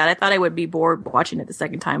anything like that. I thought I would be bored watching it the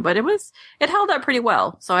second time, but it held up pretty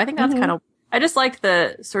well. So I think that's kind of, I just liked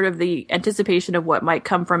the sort of the anticipation of what might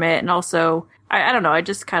come from it. And also, I don't know, I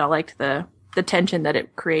just kind of liked the tension that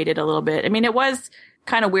it created a little bit. I mean, it was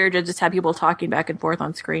kind of weird to just have people talking back and forth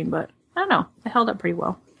on screen, but I don't know. It held up pretty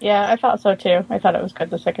well. Yeah, I thought so too. I thought it was good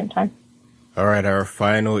the second time. All right, our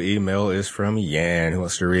final email is from Yan. Who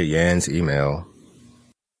wants to read Yan's email?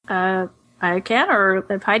 I can, or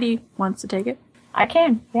if Heidi wants to take it. I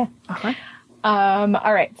can, yeah. Okay. All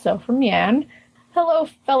right, so from Yan. Hello,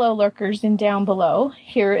 fellow lurkers in down below.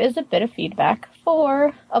 Here is a bit of feedback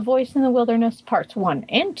for A Voice in the Wilderness Parts 1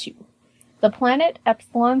 and 2. The planet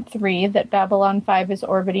Epsilon 3 that Babylon 5 is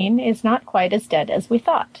orbiting is not quite as dead as we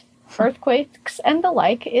thought. Earthquakes and the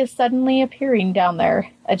like is suddenly appearing down there.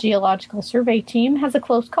 A geological survey team has a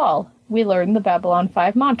close call. We learn the Babylon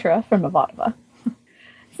 5 mantra from Ivanova.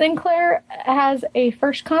 Sinclair has a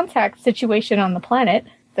first contact situation on the planet.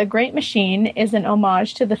 The Great Machine is an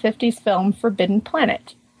homage to the 50s film Forbidden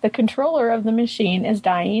Planet. The controller of the machine is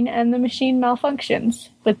dying and the machine malfunctions,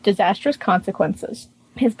 with disastrous consequences.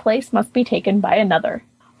 His place must be taken by another.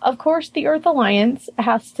 Of course, the Earth Alliance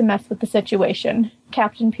has to mess with the situation.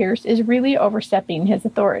 Captain Pierce is really overstepping his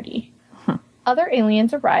authority. Other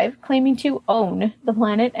aliens arrive, claiming to own the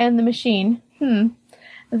planet and the machine.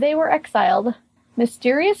 They were exiled.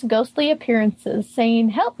 Mysterious ghostly appearances saying,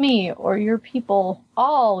 "Help me, or your people,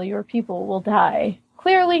 all your people will die."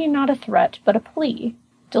 Clearly not a threat, but a plea.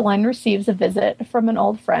 Delenn receives a visit from an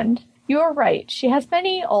old friend. You are right, she has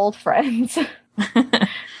many old friends.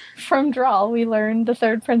 From Draal, we learn the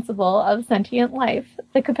third principle of sentient life,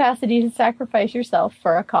 the capacity to sacrifice yourself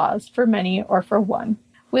for a cause, for many, or for one.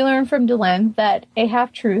 We learn from Delenn that a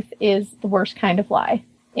half-truth is the worst kind of lie.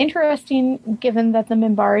 Interesting, given that the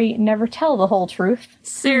Minbari never tell the whole truth.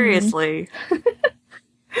 Seriously.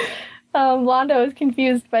 Londo is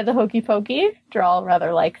confused by the hokey pokey. Draal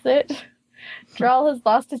rather likes it. Draal has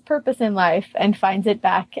lost his purpose in life and finds it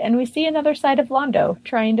back, and we see another side of Londo,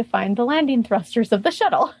 trying to find the landing thrusters of the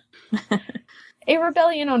shuttle. A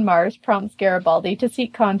rebellion on Mars prompts Garibaldi to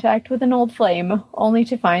seek contact with an old flame, only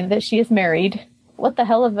to find that she is married. What the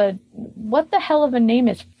hell of a name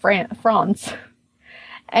is Franz?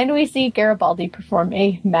 And we see Garibaldi perform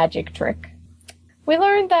a magic trick. We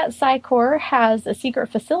learn that Psycor has a secret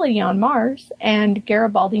facility on Mars, and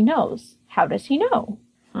Garibaldi knows. How does he know?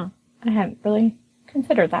 I hadn't really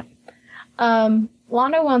considered that.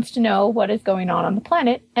 Londo wants to know what is going on the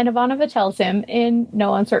planet, and Ivanova tells him in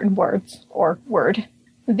no uncertain words, or word.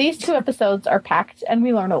 These 2 episodes are packed, and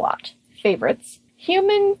we learn a lot. Favorites.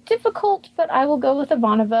 Human, difficult, but I will go with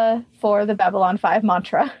Ivanova for the Babylon 5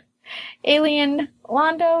 mantra. Alien,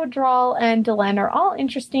 Londo, Draal, and Delenn are all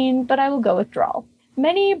interesting, but I will go with Draal.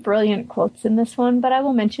 Many brilliant quotes in this one, but I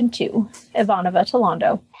will mention 2. Ivanova to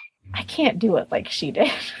Londo. I can't do it like she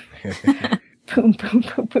did. Boom, boom,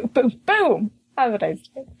 boom, boom, boom, boom. How would I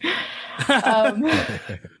say?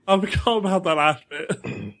 I forgot about that last bit.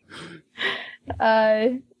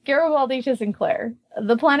 Garibaldi to Sinclair.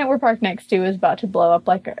 The planet we're parked next to is about to blow up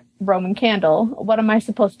like a Roman candle. What am I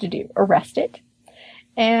supposed to do? Arrest it?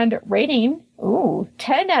 And rating,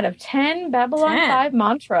 10 out of 10 Babylon 5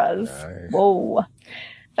 mantras. Nice. Whoa.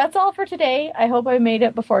 That's all for today. I hope I made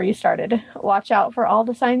it before you started. Watch out for all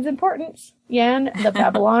the signs' importance. Yan, the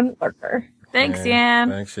Babylon lurker. Thanks, Yan.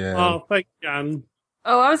 Thanks, Yan. Oh, thanks, Yan.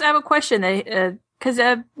 Oh, I have a question. Because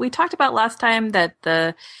we talked about last time that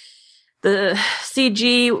the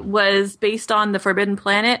CG was based on the Forbidden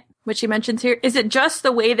Planet, which he mentions here. Is it just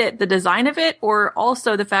the way that the design of it, or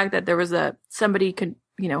also the fact that there was somebody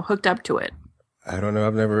hooked up to it? I don't know.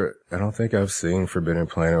 I don't think I've seen Forbidden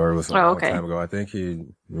Planet, or it was a long time ago. I think he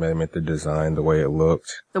meant the design, the way it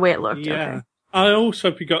looked. The way it looked, yeah. Okay. I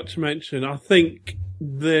also forgot to mention, I think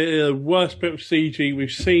the worst bit of CG we've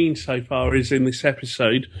seen so far is in this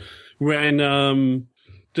episode, when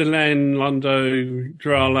Delenn, Londo,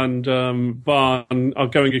 Draal, and Varn are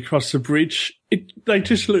going across the bridge. They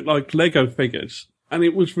just look like Lego figures, and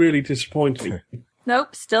it was really disappointing.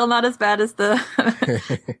 Nope, still not as bad as the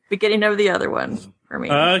beginning of the other one for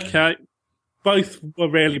me. Okay. Both were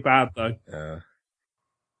really bad, though.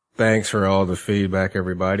 Thanks for all the feedback,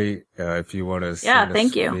 everybody. If you want to send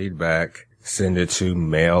us feedback, send it to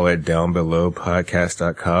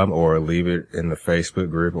mail@downbelowpodcast.com or leave it in the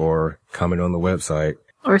Facebook group or comment on the website.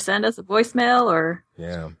 Or send us a voicemail or...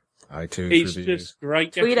 Yeah, iTunes It's reviews. Just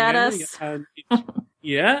great. Tweet at us.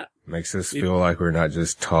 Yeah. Makes us feel like we're not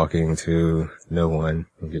just talking to no one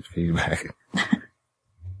and get feedback.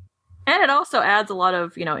 And it also adds a lot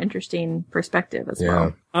of, interesting perspective as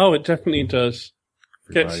well. Oh, it definitely does.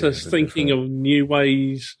 Gets us thinking of new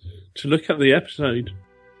ways to look at the episode.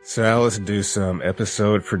 So now let's do some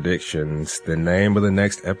episode predictions. The name of the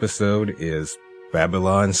next episode is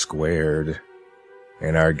Babylon Squared.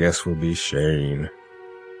 And our guest will be Shane.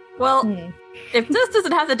 Well, if this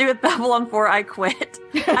doesn't have to do with Babylon 4, I quit.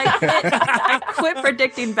 I quit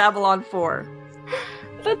predicting Babylon 4.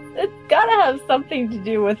 It's gotta have something to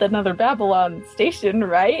do with another Babylon station,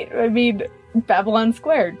 right? I mean, Babylon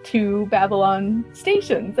Squared, 2 Babylon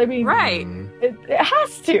stations. I mean, right. It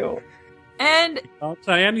has to. And can't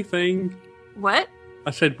say anything. What?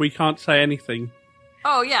 I said we can't say anything.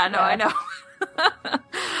 Oh yeah, no, I know.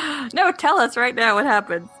 No, tell us right now what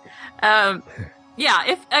happens. Yeah,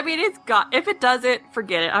 if it doesn't,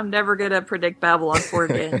 forget it. I'm never gonna predict Babylon 4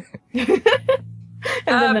 again. And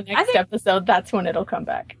then the next episode, that's when it'll come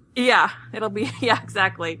back. Yeah, it'll be, yeah,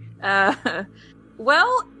 exactly.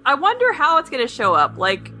 Well, I wonder how it's going to show up.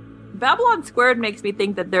 Like, Babylon Squared makes me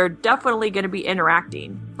think that they're definitely going to be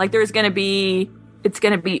interacting. Like, it's going to be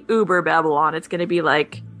Uber Babylon. It's going to be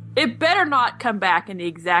like, it better not come back in the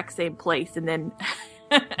exact same place and then,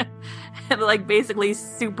 like, basically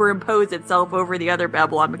superimpose itself over the other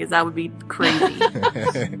Babylon, because that would be crazy.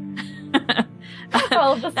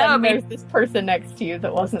 All of a sudden, there's this person next to you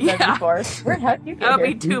that wasn't there before. How did you get That would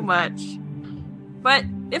here? be too much. But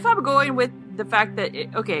if I'm going with the fact that,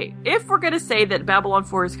 if we're going to say that Babylon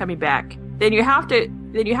 4 is coming back, then you have to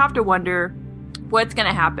wonder what's going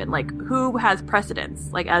to happen. Like, who has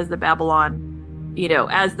precedence? Like, as the Babylon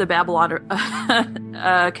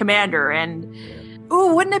commander. And,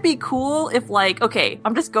 wouldn't it be cool if, like,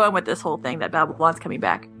 I'm just going with this whole thing that Babylon's coming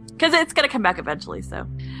back, because it's going to come back eventually. So,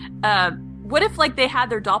 what if, like, they had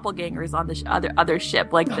their doppelgangers on the other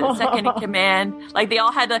ship, like the second in command, like they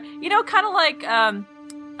all had to, kind of like,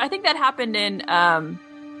 I think that happened in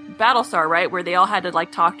Battlestar, right, where they all had to,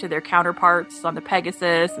 like, talk to their counterparts on the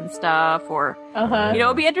Pegasus and stuff, or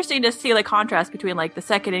it'd be interesting to see, like, contrast between, like, the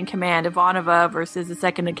second in command Ivanova versus the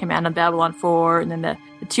second in command on Babylon 4, and then the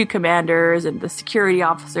two commanders and the security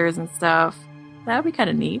officers and stuff. That would be kind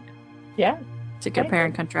of neat. Yeah. To compare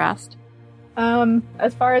and contrast.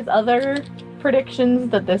 As far as other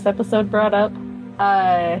predictions that this episode brought up,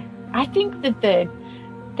 I think that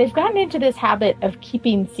they've gotten into this habit of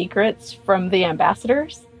keeping secrets from the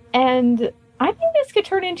ambassadors, and I think this could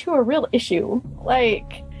turn into a real issue.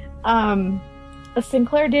 Like,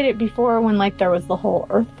 Sinclair did it before when, like, there was the whole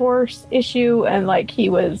Earth Force issue, and, like, he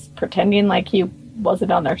was pretending like he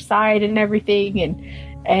wasn't on their side and everything,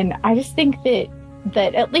 and I just think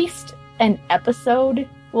that at least an episode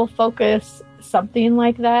will focus something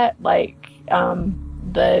like that. Like,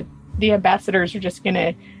 the ambassadors are just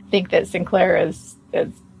gonna think that Sinclair is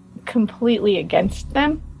completely against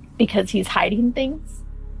them because he's hiding things.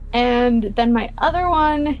 And then my other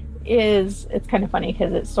one is, it's kind of funny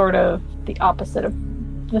because it's sort of the opposite of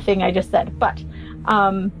the thing I just said, but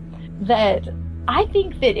that I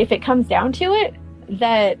think that if it comes down to it,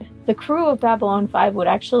 that the crew of Babylon 5 would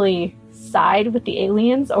actually side with the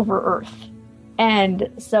aliens over Earth. And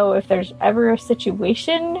so if there's ever a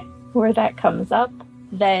situation where that comes up,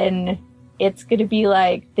 then it's going to be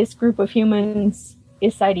like this group of humans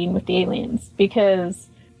is siding with the aliens, because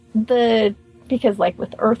like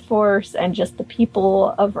with Earth Force and just the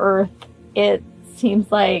people of Earth, it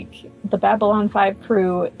seems like the Babylon 5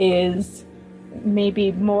 crew is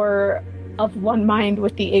maybe more of one mind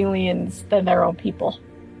with the aliens than their own people.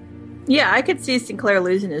 Yeah, I could see Sinclair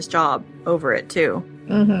losing his job over it too.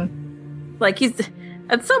 Mm-hmm. Like,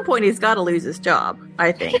 at some point he's got to lose his job,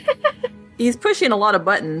 I think. He's pushing a lot of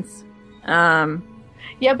buttons.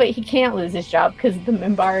 Yeah, but he can't lose his job because the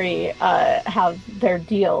Minbari have their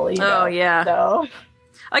deal. Oh, yeah. So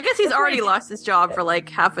I guess he's already lost his job for like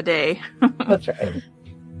half a day. That's right.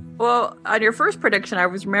 Well, on your first prediction, I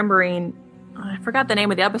was remembering, I forgot the name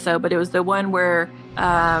of the episode, but it was the one where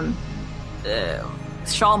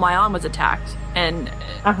Shal Mayan was attacked, and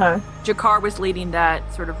Jakar was leading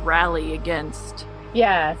that sort of rally against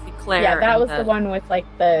Sinclair. Yeah, that was the one with like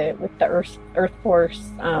the Earth Force,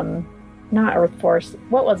 not Earth Force.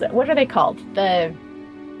 What was it? What are they called? The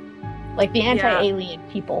anti-alien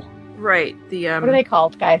people. Right. The what are they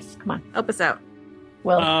called, guys? Come on, help us out.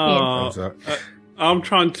 Well, I'm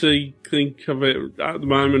trying to think of it at the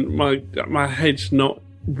moment. My head's not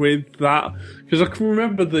with that, because I can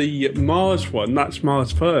remember the Mars one. That's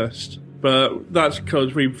Mars First, but that's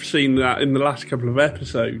because we've seen that in the last couple of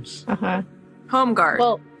episodes. Home Guard.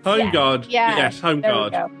 Well, Home Guard. Yeah, yes, Home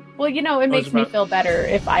Guard. Well, it makes me feel better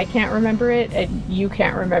if I can't remember it and you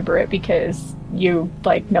can't remember it, because you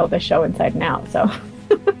know the show inside and out. So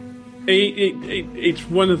it's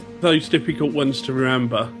one of those difficult ones to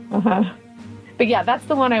remember. But yeah, that's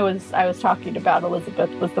the one I was talking about.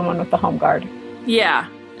 Elizabeth was the one with the Home Guard. Yeah.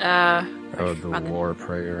 The War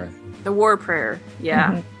Prayer. The War Prayer.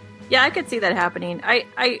 Yeah. Yeah, I could see that happening.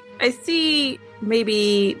 I see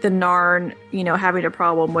maybe the Narn, having a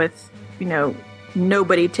problem with,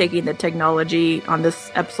 nobody taking the technology on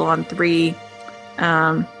this Epsilon 3.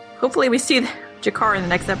 Hopefully we see Jakar in the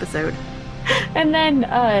next episode. And then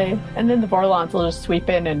the Vorlons will just sweep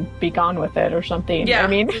in and be gone with it or something. Yeah, I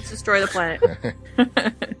mean, just destroy the planet.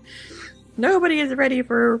 Nobody is ready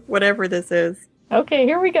for whatever this is. Okay,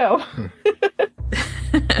 here we go.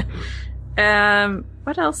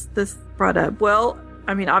 What else this brought up? Well,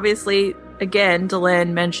 I mean, obviously, again, Delenn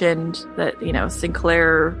mentioned that,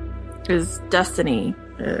 Sinclair is destiny.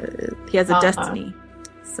 He has a destiny.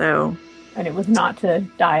 So. And it was not to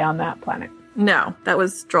die on that planet. No, that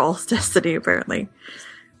was Droll's destiny, apparently.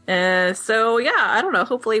 So, yeah, I don't know.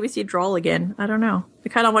 Hopefully we see Droll again. I don't know. I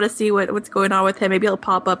kind of want to see what's going on with him. Maybe he'll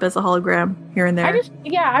pop up as a hologram here and there.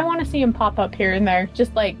 I want to see him pop up here and there.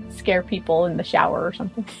 Just, scare people in the shower or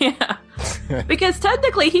something. Yeah. Because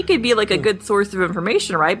technically he could be, a good source of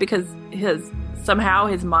information, right? Because somehow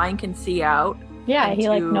his mind can see out. Yeah, he,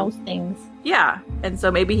 knows things. Yeah. And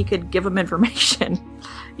so maybe he could give him information.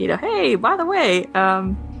 Hey, by the way,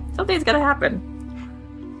 something's going to happen.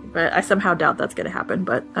 But I somehow doubt that's going to happen.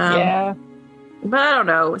 But yeah. But I don't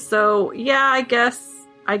know. So yeah, I guess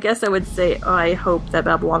I would say I hope that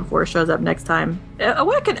Babylon 4 shows up next time.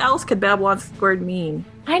 What else could Babylon Squared mean?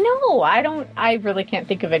 I know. I really can't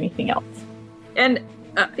think of anything else. And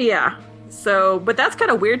yeah. So, but that's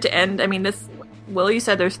kind of weird to end. I mean, Will, you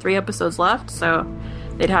said there's 3 episodes left, so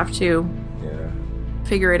they'd have to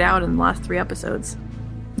figure it out in the last 3 episodes.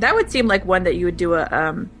 That would seem like one that you would do a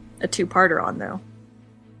 2-parter on, though.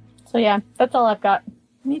 So yeah, that's all I've got.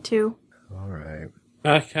 Me too. All right.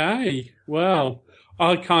 Okay. Well,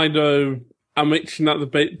 I kind of am itching at the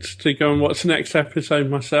bits to go and watch the next episode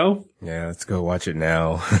myself. Yeah, let's go watch it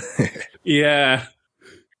now. Yeah.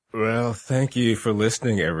 Well, thank you for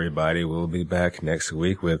listening, everybody. We'll be back next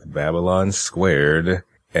week with Babylon Squared.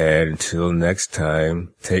 And until next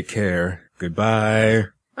time, take care. Goodbye.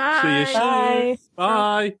 Bye. See you soon. Bye.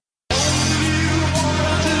 Bye.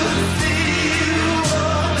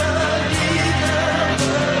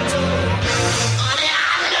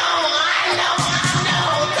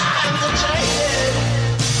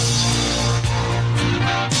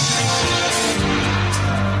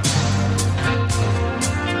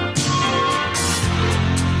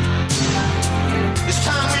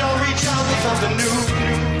 Something new,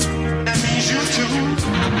 that means you too.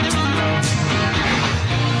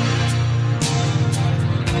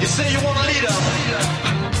 You say you want a leader,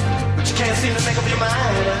 but you can't seem to make up your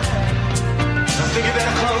mind. I think you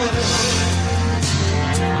better close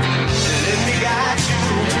and let me guide you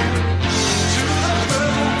to the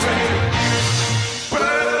purple rain.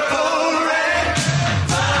 Purple rain,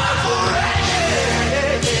 purple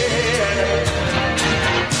rain, yeah.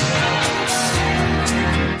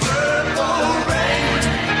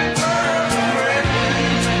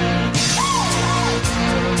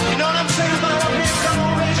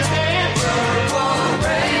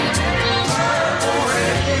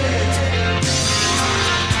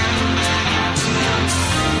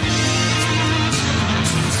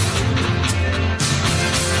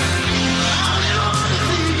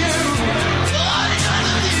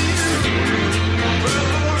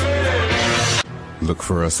 Look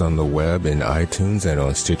for us on the web in iTunes and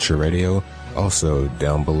on Stitcher Radio. Also,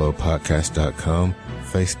 downbelowpodcast.com,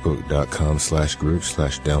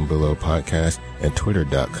 facebook.com/group/downbelowpodcast, and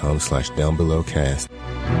twitter.com/downbelowcast.